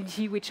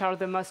opportunity, which are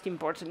the most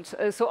important.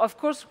 So of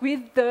course,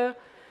 with the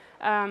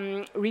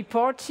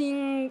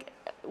reporting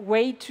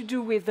way to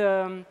do with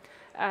the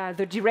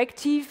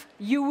directive,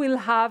 you will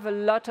have a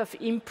lot of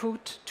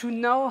input to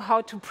know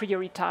how to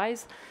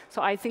prioritize.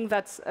 So I think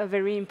that's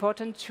very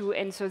important to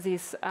answer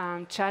this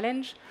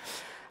challenge.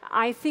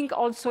 I think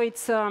also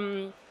it's,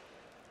 in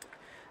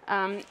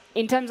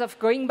terms of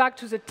going back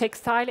to the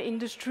textile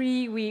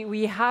industry,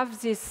 we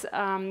have this,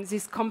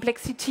 this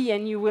complexity,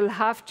 and you will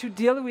have to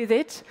deal with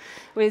it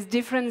with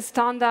different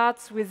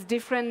standards, with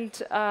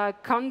different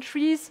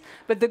countries.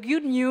 But the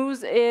good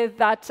news is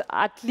that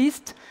at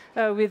least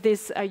with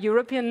this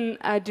European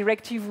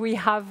directive, we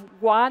have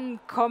one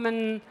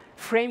common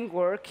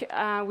framework,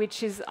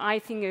 which is, I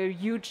think, a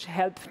huge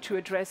help to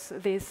address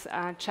this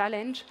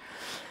challenge.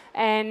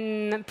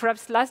 And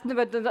perhaps last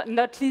but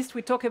not least,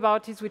 we talk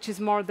about it, which is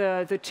more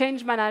the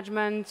change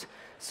management.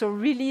 So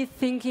really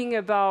thinking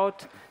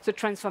about the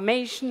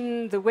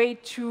transformation, the way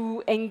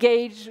to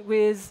engage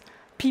with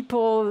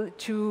people,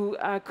 to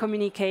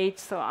communicate.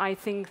 So I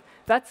think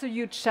that's a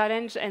huge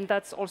challenge, and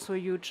that's also a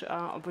huge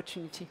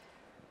opportunity.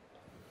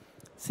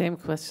 Same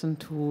question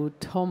to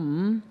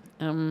Tom.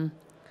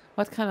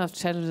 What kind of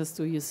challenges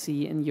do you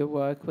see in your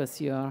work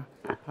with your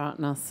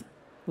partners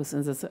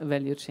within this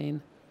value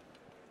chain?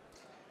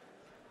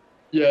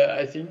 Yeah,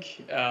 I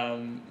think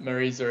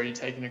Marie's already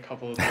taken a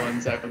couple of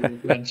ones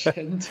I've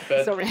mentioned,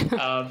 but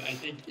I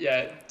think,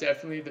 yeah,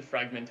 definitely the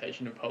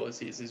fragmentation of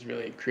policies is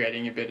really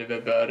creating a bit of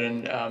a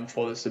burden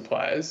for the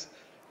suppliers.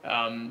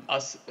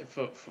 Us,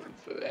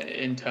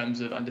 in terms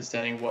of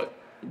understanding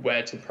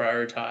where to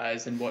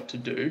prioritize and what to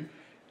do,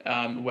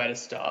 where to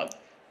start.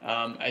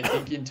 I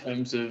think in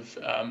terms of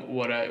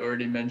what I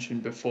already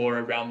mentioned before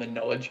around the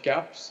knowledge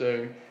gap,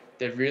 so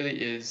there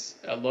really is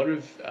a lot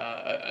of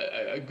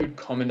a good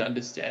common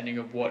understanding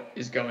of what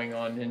is going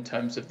on in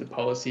terms of the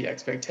policy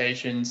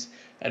expectations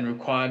and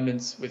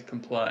requirements with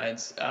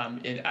compliance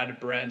at a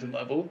brand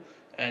level.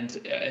 And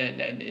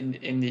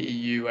in the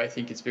EU, I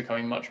think it's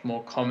becoming much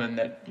more common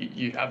that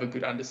you have a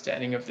good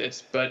understanding of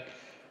this. But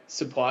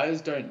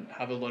suppliers don't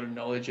have a lot of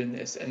knowledge in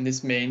this, and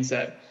this means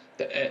that,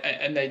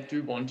 and they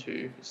do want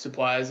to.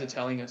 Suppliers are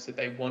telling us that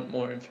they want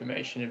more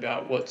information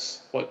about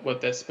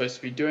what they're supposed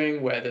to be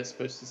doing, where they're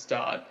supposed to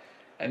start.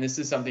 And this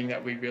is something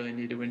that we really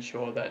need to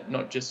ensure that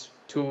not just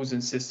tools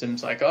and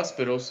systems like us,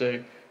 but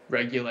also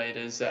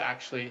regulators are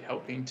actually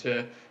helping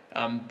to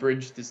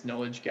bridge this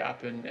knowledge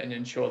gap and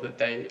ensure that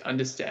they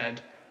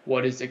understand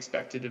what is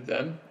expected of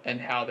them and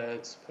how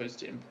they're supposed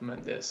to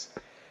implement this.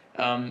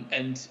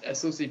 And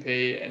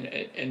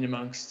SLCP and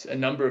amongst a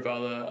number of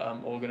other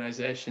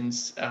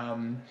organizations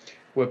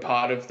were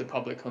part of the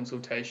public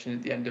consultation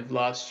at the end of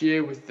last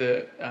year with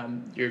the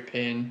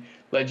European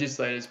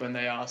legislators when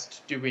they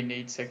asked, do we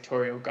need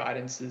sectorial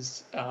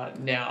guidances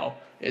now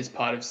as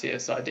part of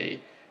CSRD?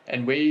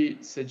 And we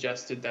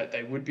suggested that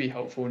they would be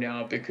helpful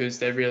now because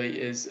there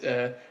really is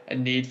a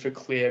need for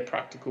clear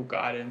practical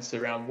guidance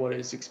around what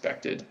is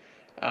expected.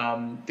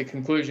 The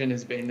conclusion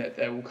has been that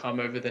they will come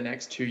over the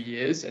next 2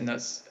 years, and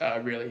that's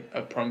really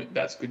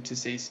that's good to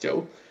see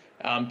still.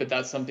 But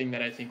that's something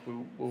that I think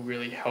will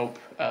really help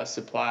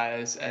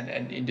suppliers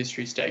and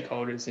industry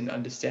stakeholders in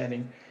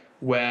understanding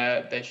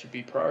where they should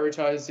be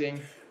prioritizing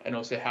and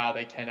also how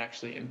they can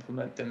actually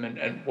implement them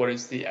and what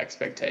is the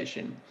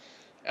expectation.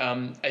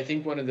 I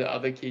think one of the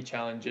other key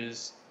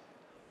challenges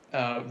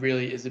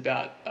really is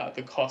about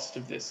the cost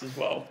of this as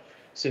well.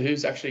 So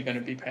who's actually going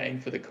to be paying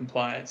for the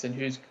compliance, and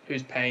who's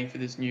paying for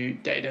this new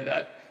data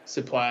that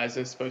suppliers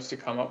are supposed to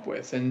come up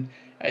with? And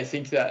I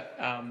think that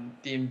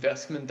the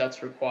investment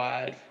that's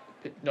required,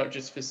 not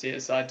just for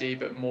CSRD,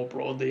 but more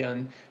broadly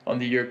on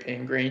the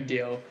European Green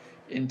Deal,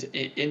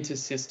 into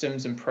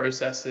systems and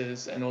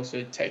processes and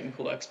also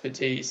technical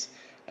expertise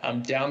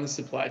down the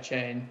supply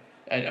chain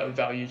and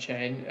value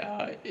chain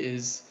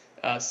is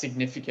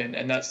significant,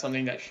 and that's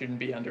something that shouldn't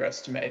be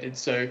underestimated.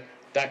 So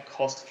that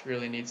cost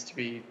really needs to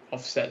be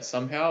offset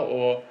somehow,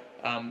 or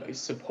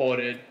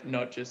supported,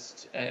 not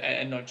just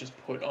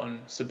put on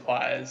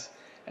suppliers.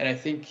 And I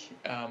think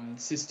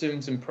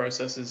systems and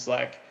processes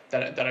like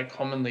that are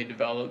commonly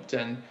developed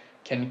and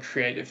can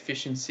create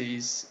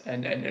efficiencies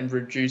and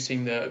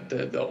reducing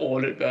the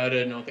audit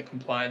burden or the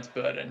compliance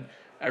burden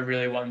are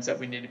really ones that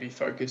we need to be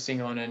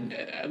focusing on and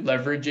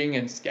leveraging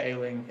and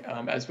scaling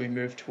as we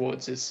move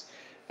towards this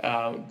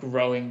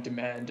growing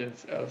demand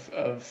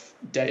of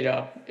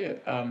data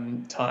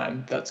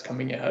time that's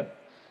coming ahead.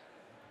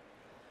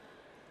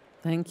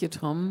 Thank you,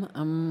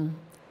 Tom.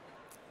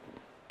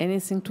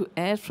 Anything to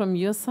add from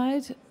your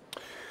side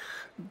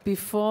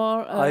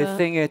before I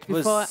think it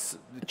was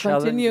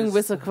continuing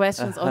with the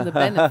questions on the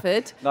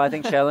benefit? No, I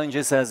think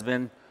challenges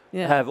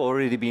have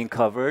already been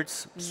covered,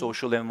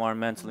 social,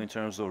 environmental, in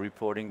terms of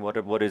reporting. What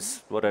are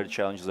the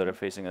challenges that are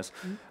facing us?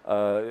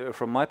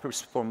 From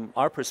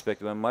our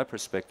perspective and my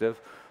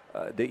perspective,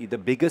 the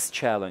biggest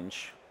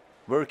challenge,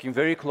 working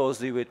very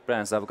closely with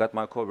brands. I've got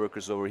my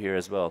co-workers over here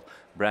as well,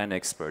 brand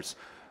experts.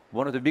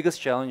 One of the biggest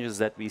challenges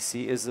that we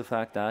see is the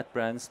fact that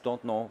brands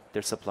don't know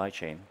their supply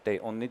chain. They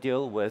only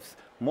deal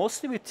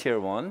mostly with tier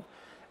 1,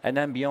 and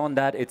then beyond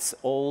that, it's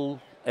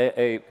all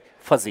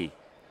fuzzy,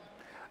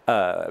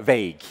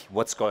 vague,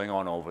 what's going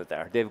on over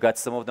there.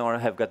 Some of them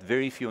have got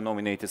very few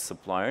nominated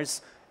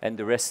suppliers, and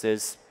the rest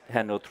is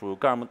handled through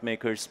garment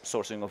makers,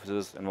 sourcing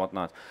offices, and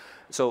whatnot.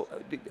 So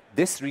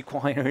this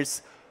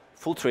requires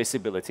full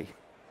traceability.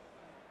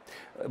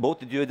 Both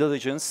the due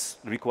diligence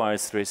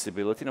requires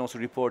traceability and also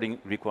reporting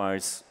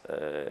requires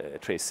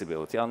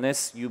traceability.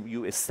 Unless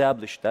you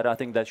establish that, I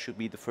think that should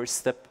be the first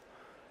step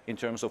in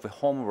terms of a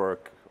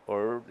homework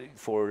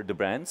for the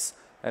brands,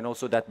 and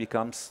also that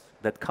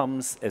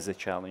comes as a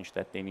challenge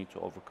that they need to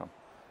overcome.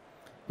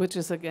 Which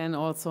is again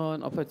also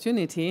an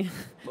opportunity.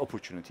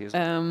 Opportunities.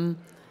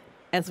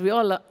 As we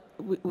all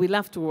we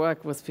love to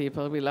work with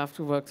people, we love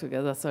to work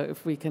together. So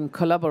if we can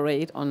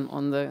collaborate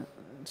on the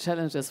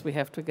challenges we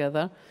have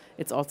together,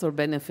 it's also a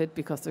benefit,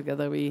 because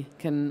together we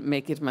can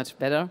make it much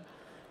better.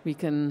 We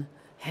can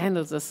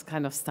handle this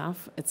kind of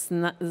stuff. It's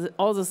not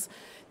all this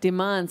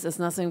demands is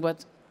nothing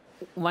but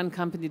one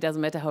company,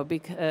 doesn't matter how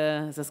big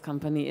this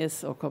company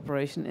is or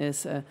corporation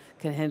is,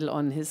 can handle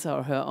on his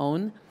or her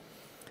own.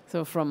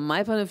 So from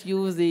my point of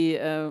view,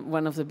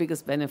 one of the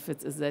biggest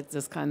benefits is that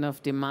this kind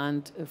of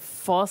demand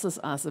forces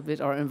us a bit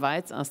or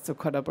invites us to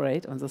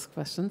collaborate on those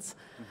questions.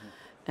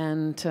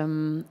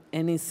 And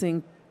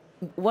anything,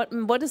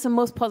 what is the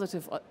most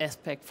positive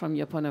aspect from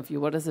your point of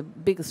view? What is the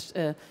biggest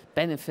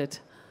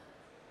benefit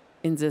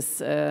in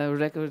this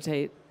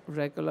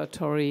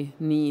regulatory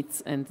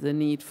needs and the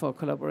need for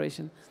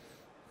collaboration?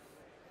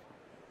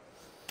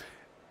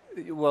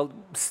 Well,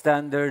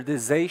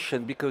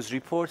 standardization, because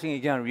reporting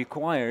again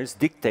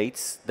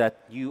dictates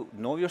that you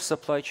know your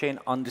supply chain,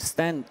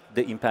 understand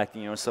the impact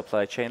in your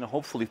supply chain, and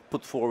hopefully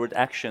put forward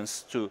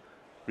actions to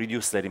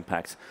reduce that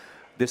impact.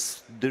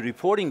 The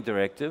reporting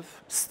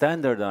directive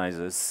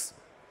standardizes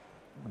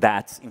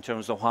that in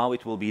terms of how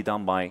it will be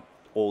done by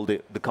all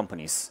the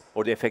companies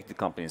or the affected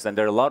companies, and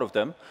there are a lot of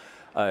them.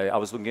 I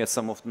was looking at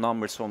some of the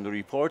numbers from the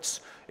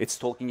reports. It's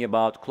talking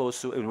about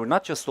close to, we're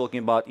not just talking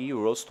about EU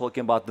rules,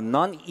 talking about the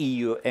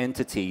non-EU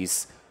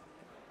entities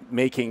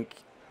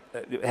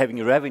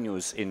having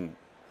revenues in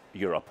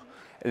Europe.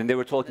 And they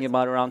were talking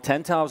about around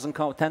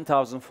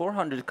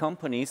 10,400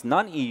 companies,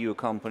 non-EU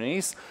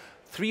companies,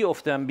 3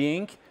 of them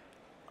being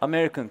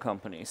American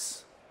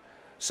companies.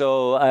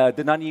 So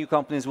the non-EU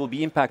companies will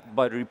be impacted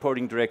by the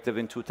reporting directive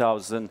in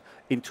 2000.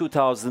 In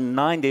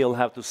 2009, they'll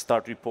have to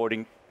start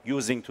reporting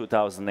using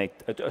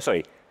 2008,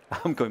 sorry,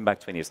 I'm going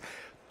back 20 years.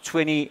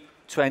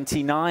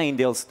 2029,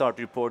 they'll start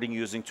reporting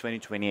using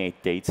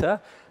 2028 data,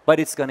 but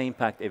it's going to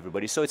impact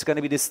everybody. So it's going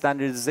to be this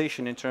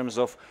standardization in terms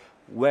of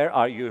where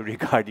are you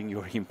regarding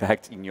your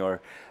impact in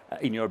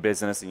your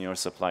business, in your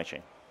supply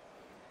chain.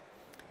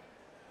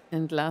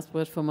 And last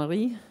word for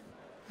Marie.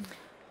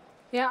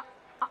 Yeah,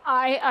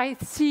 I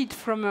see it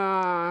from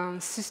a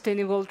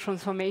sustainable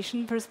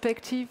transformation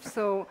perspective.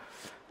 So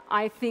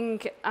I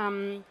think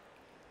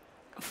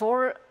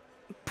for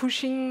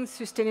pushing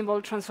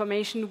sustainable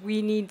transformation,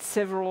 we need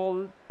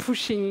several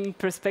pushing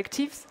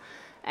perspectives.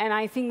 And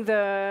I think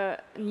the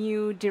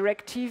new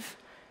directive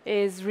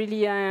is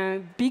really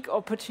a big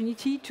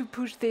opportunity to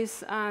push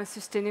this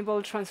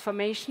sustainable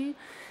transformation.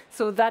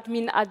 So that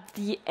means at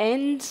the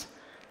end,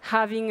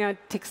 having a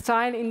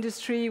textile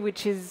industry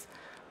which is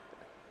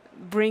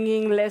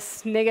bringing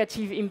less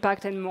negative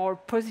impact and more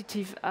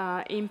positive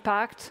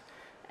impact.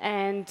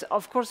 And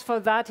of course, for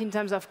that, in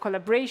terms of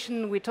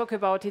collaboration, we talk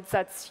about it,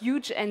 that's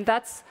huge. And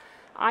that's,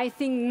 I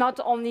think, not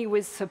only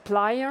with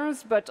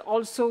suppliers, but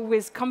also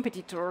with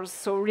competitors.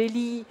 So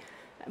really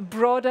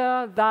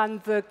broader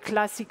than the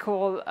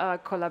classical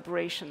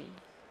collaboration.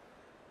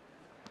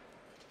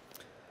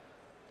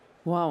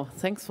 Wow,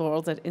 thanks for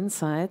all that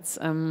insights.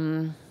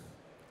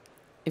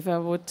 If I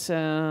would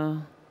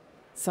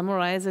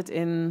summarize it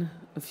in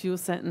a few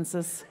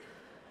sentences,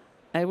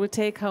 I would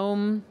take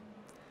home: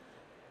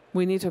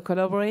 we need to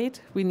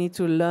collaborate. We need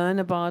to learn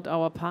about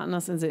our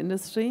partners in the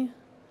industry.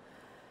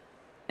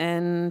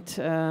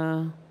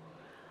 and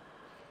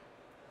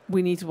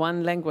we need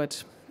one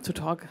language to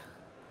talk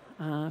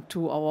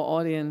to our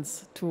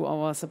audience, to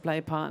our supply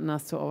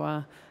partners, to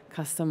our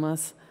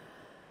customers,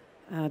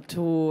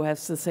 to have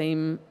the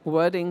same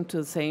wording, to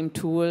the same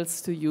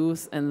tools to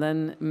use, and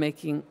then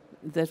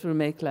that will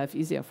make life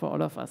easier for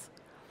all of us.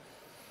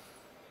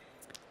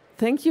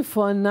 Thank you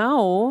for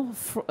now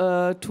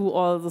to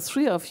all the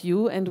three of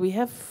you, and we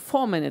have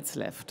 4 minutes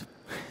left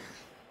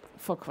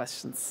for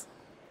questions.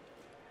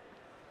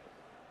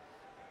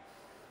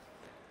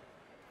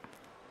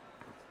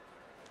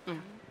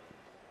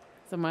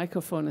 The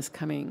microphone is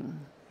coming.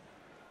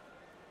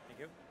 Thank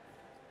you.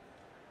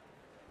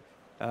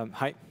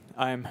 Hi,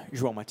 I'm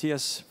João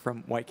Matias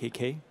from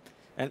YKK.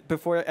 And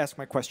before I ask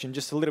my question,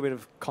 just a little bit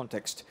of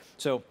context.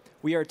 So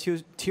we are a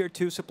tier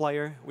 2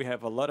 supplier. We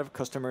have a lot of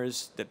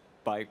customers that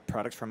buy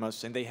products from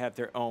us, and they have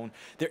their own.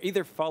 They're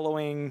either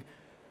following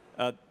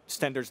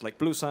standards like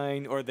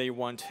bluesign, or they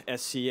want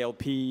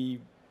SLCP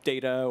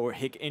data, or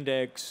HIG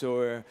index,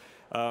 or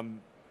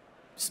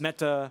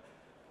SMETA,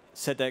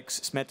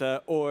 SEDEX,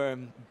 SMETA, or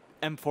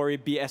M4E,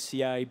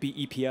 BSCI,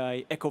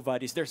 BEPI,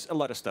 EcoVadis. There's a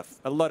lot of stuff,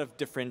 a lot of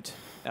different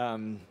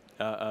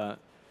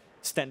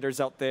standards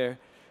out there,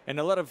 and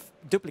a lot of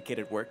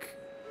duplicated work,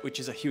 which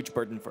is a huge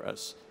burden for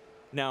us.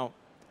 Now,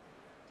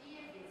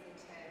 dear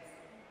visitors,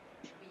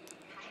 we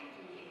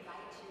kindly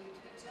invite you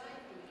to join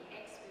the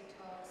expert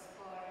talks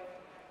for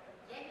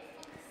yet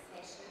fifth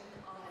session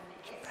on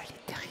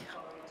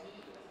SLCP,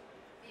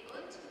 the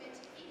ultimate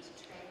heat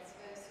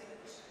transfer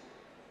solution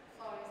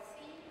for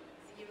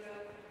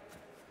C0WDWR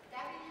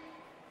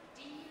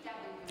batteries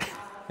at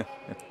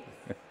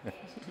 245.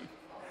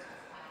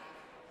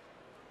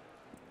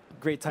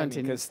 great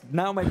timing, because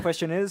now my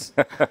question is,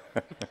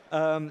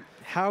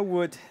 how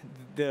would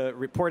the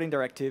reporting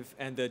directive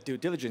and the due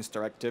diligence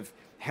directive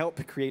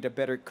help create a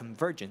better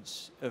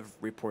convergence of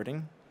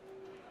reporting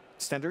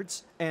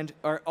standards? And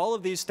are all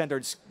of these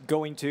standards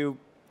going to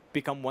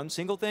become one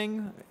single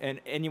thing, and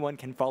anyone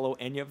can follow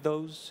any of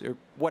those? Or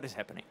what is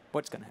happening?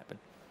 What's going to happen?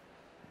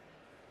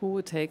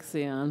 Who takes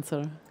the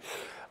answer?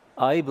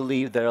 I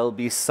believe there will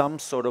be some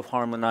sort of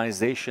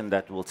harmonization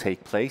that will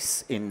take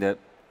place in the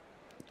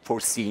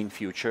foreseen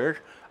future.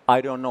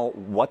 I don't know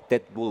what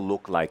that will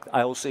look like.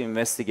 I also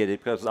investigated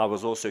because I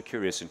was also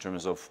curious in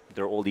terms of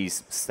there are all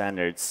these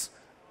standards.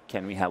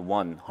 Can we have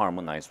one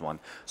harmonized one?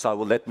 So I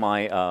will let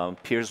my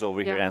peers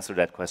over here answer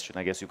that question.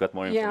 I guess you've got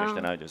more information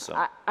than I do. So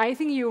I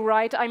think you're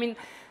right. I mean,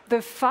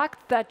 the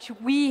fact that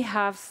we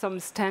have some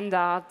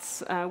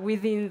standards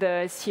within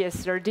the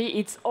CSRD,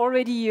 it's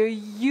already a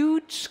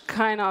huge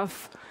kind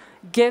of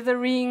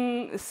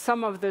gathering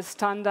some of the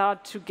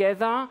standards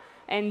together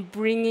and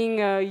bringing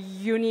a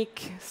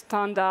unique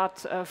standard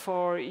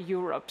for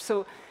Europe.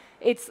 So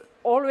it's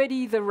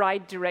already the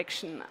right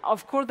direction.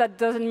 Of course, that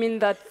doesn't mean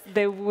that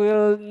they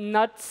will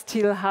not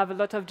still have a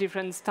lot of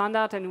different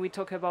standards, and we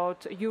talk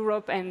about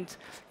Europe and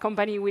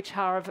companies which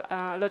have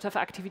a lot of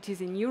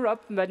activities in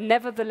Europe, but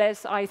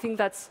nevertheless, I think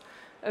that's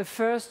a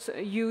first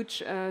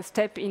huge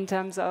step in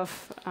terms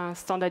of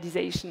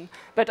standardization.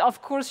 But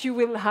of course, you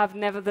will have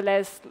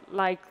nevertheless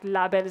like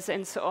labels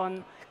and so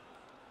on,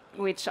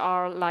 which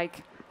are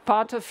like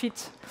part of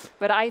it.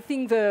 But I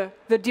think the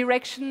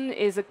direction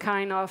is a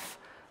kind of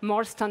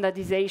more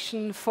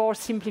standardization for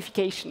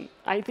simplification.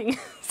 I think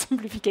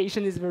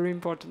simplification is very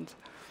important.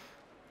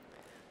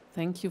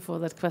 Thank you for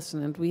that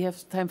question. And we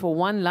have time for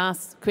one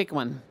last quick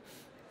one.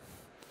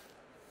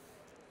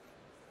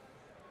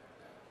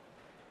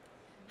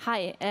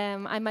 Hi,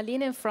 I'm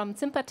Marlene from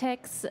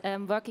Sympatex,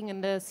 working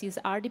in the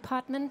CSR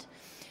department.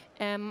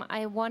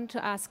 I want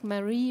to ask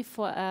Marie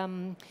for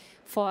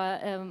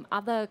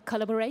other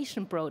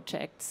collaboration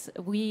projects.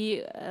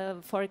 We,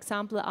 for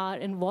example, are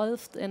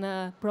involved in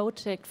a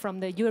project from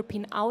the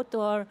European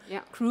Outdoor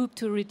Group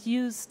to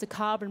reduce the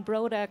carbon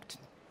product,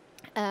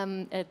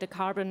 the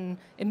carbon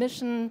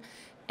emission,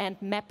 and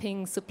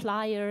mapping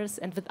suppliers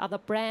and with other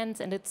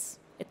brands. And it's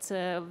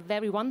a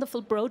very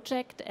wonderful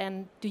project.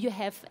 And do you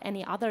have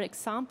any other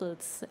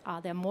examples?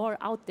 Are there more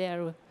out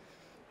there?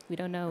 We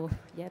don't know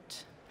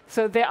yet.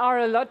 So there are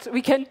a lot.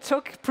 We can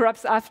talk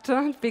perhaps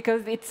after,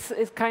 because it's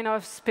kind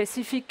of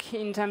specific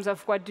in terms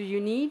of what do you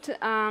need.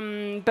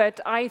 But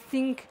I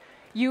think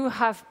you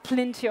have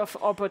plenty of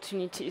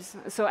opportunities.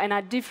 So, and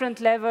at different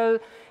level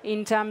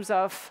in terms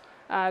of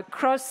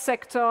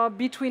cross-sector,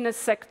 between a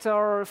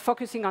sector,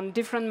 focusing on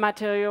different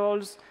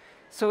materials.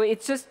 So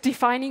it's just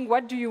defining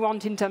what do you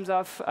want in terms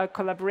of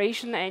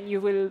collaboration, and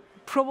you will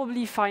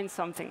probably find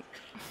something.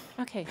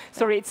 Okay.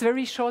 Sorry, it's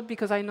very short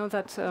because I know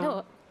that...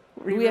 no.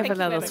 We have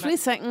another 3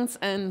 seconds,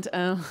 and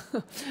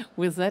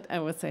with that, I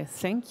would say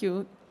thank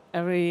you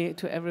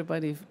to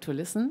everybody to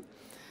listen.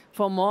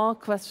 For more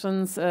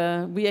questions,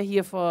 we are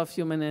here for a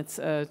few minutes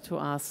to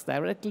ask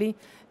directly,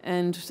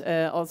 and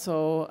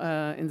also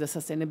in the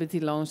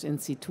Sustainability Lounge in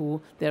C2,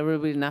 there will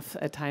be enough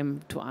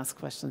time to ask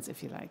questions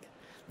if you like.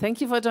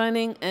 Thank you for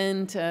joining,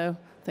 and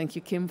thank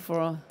you, Kim,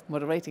 for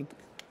moderating.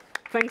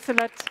 Thanks a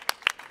lot.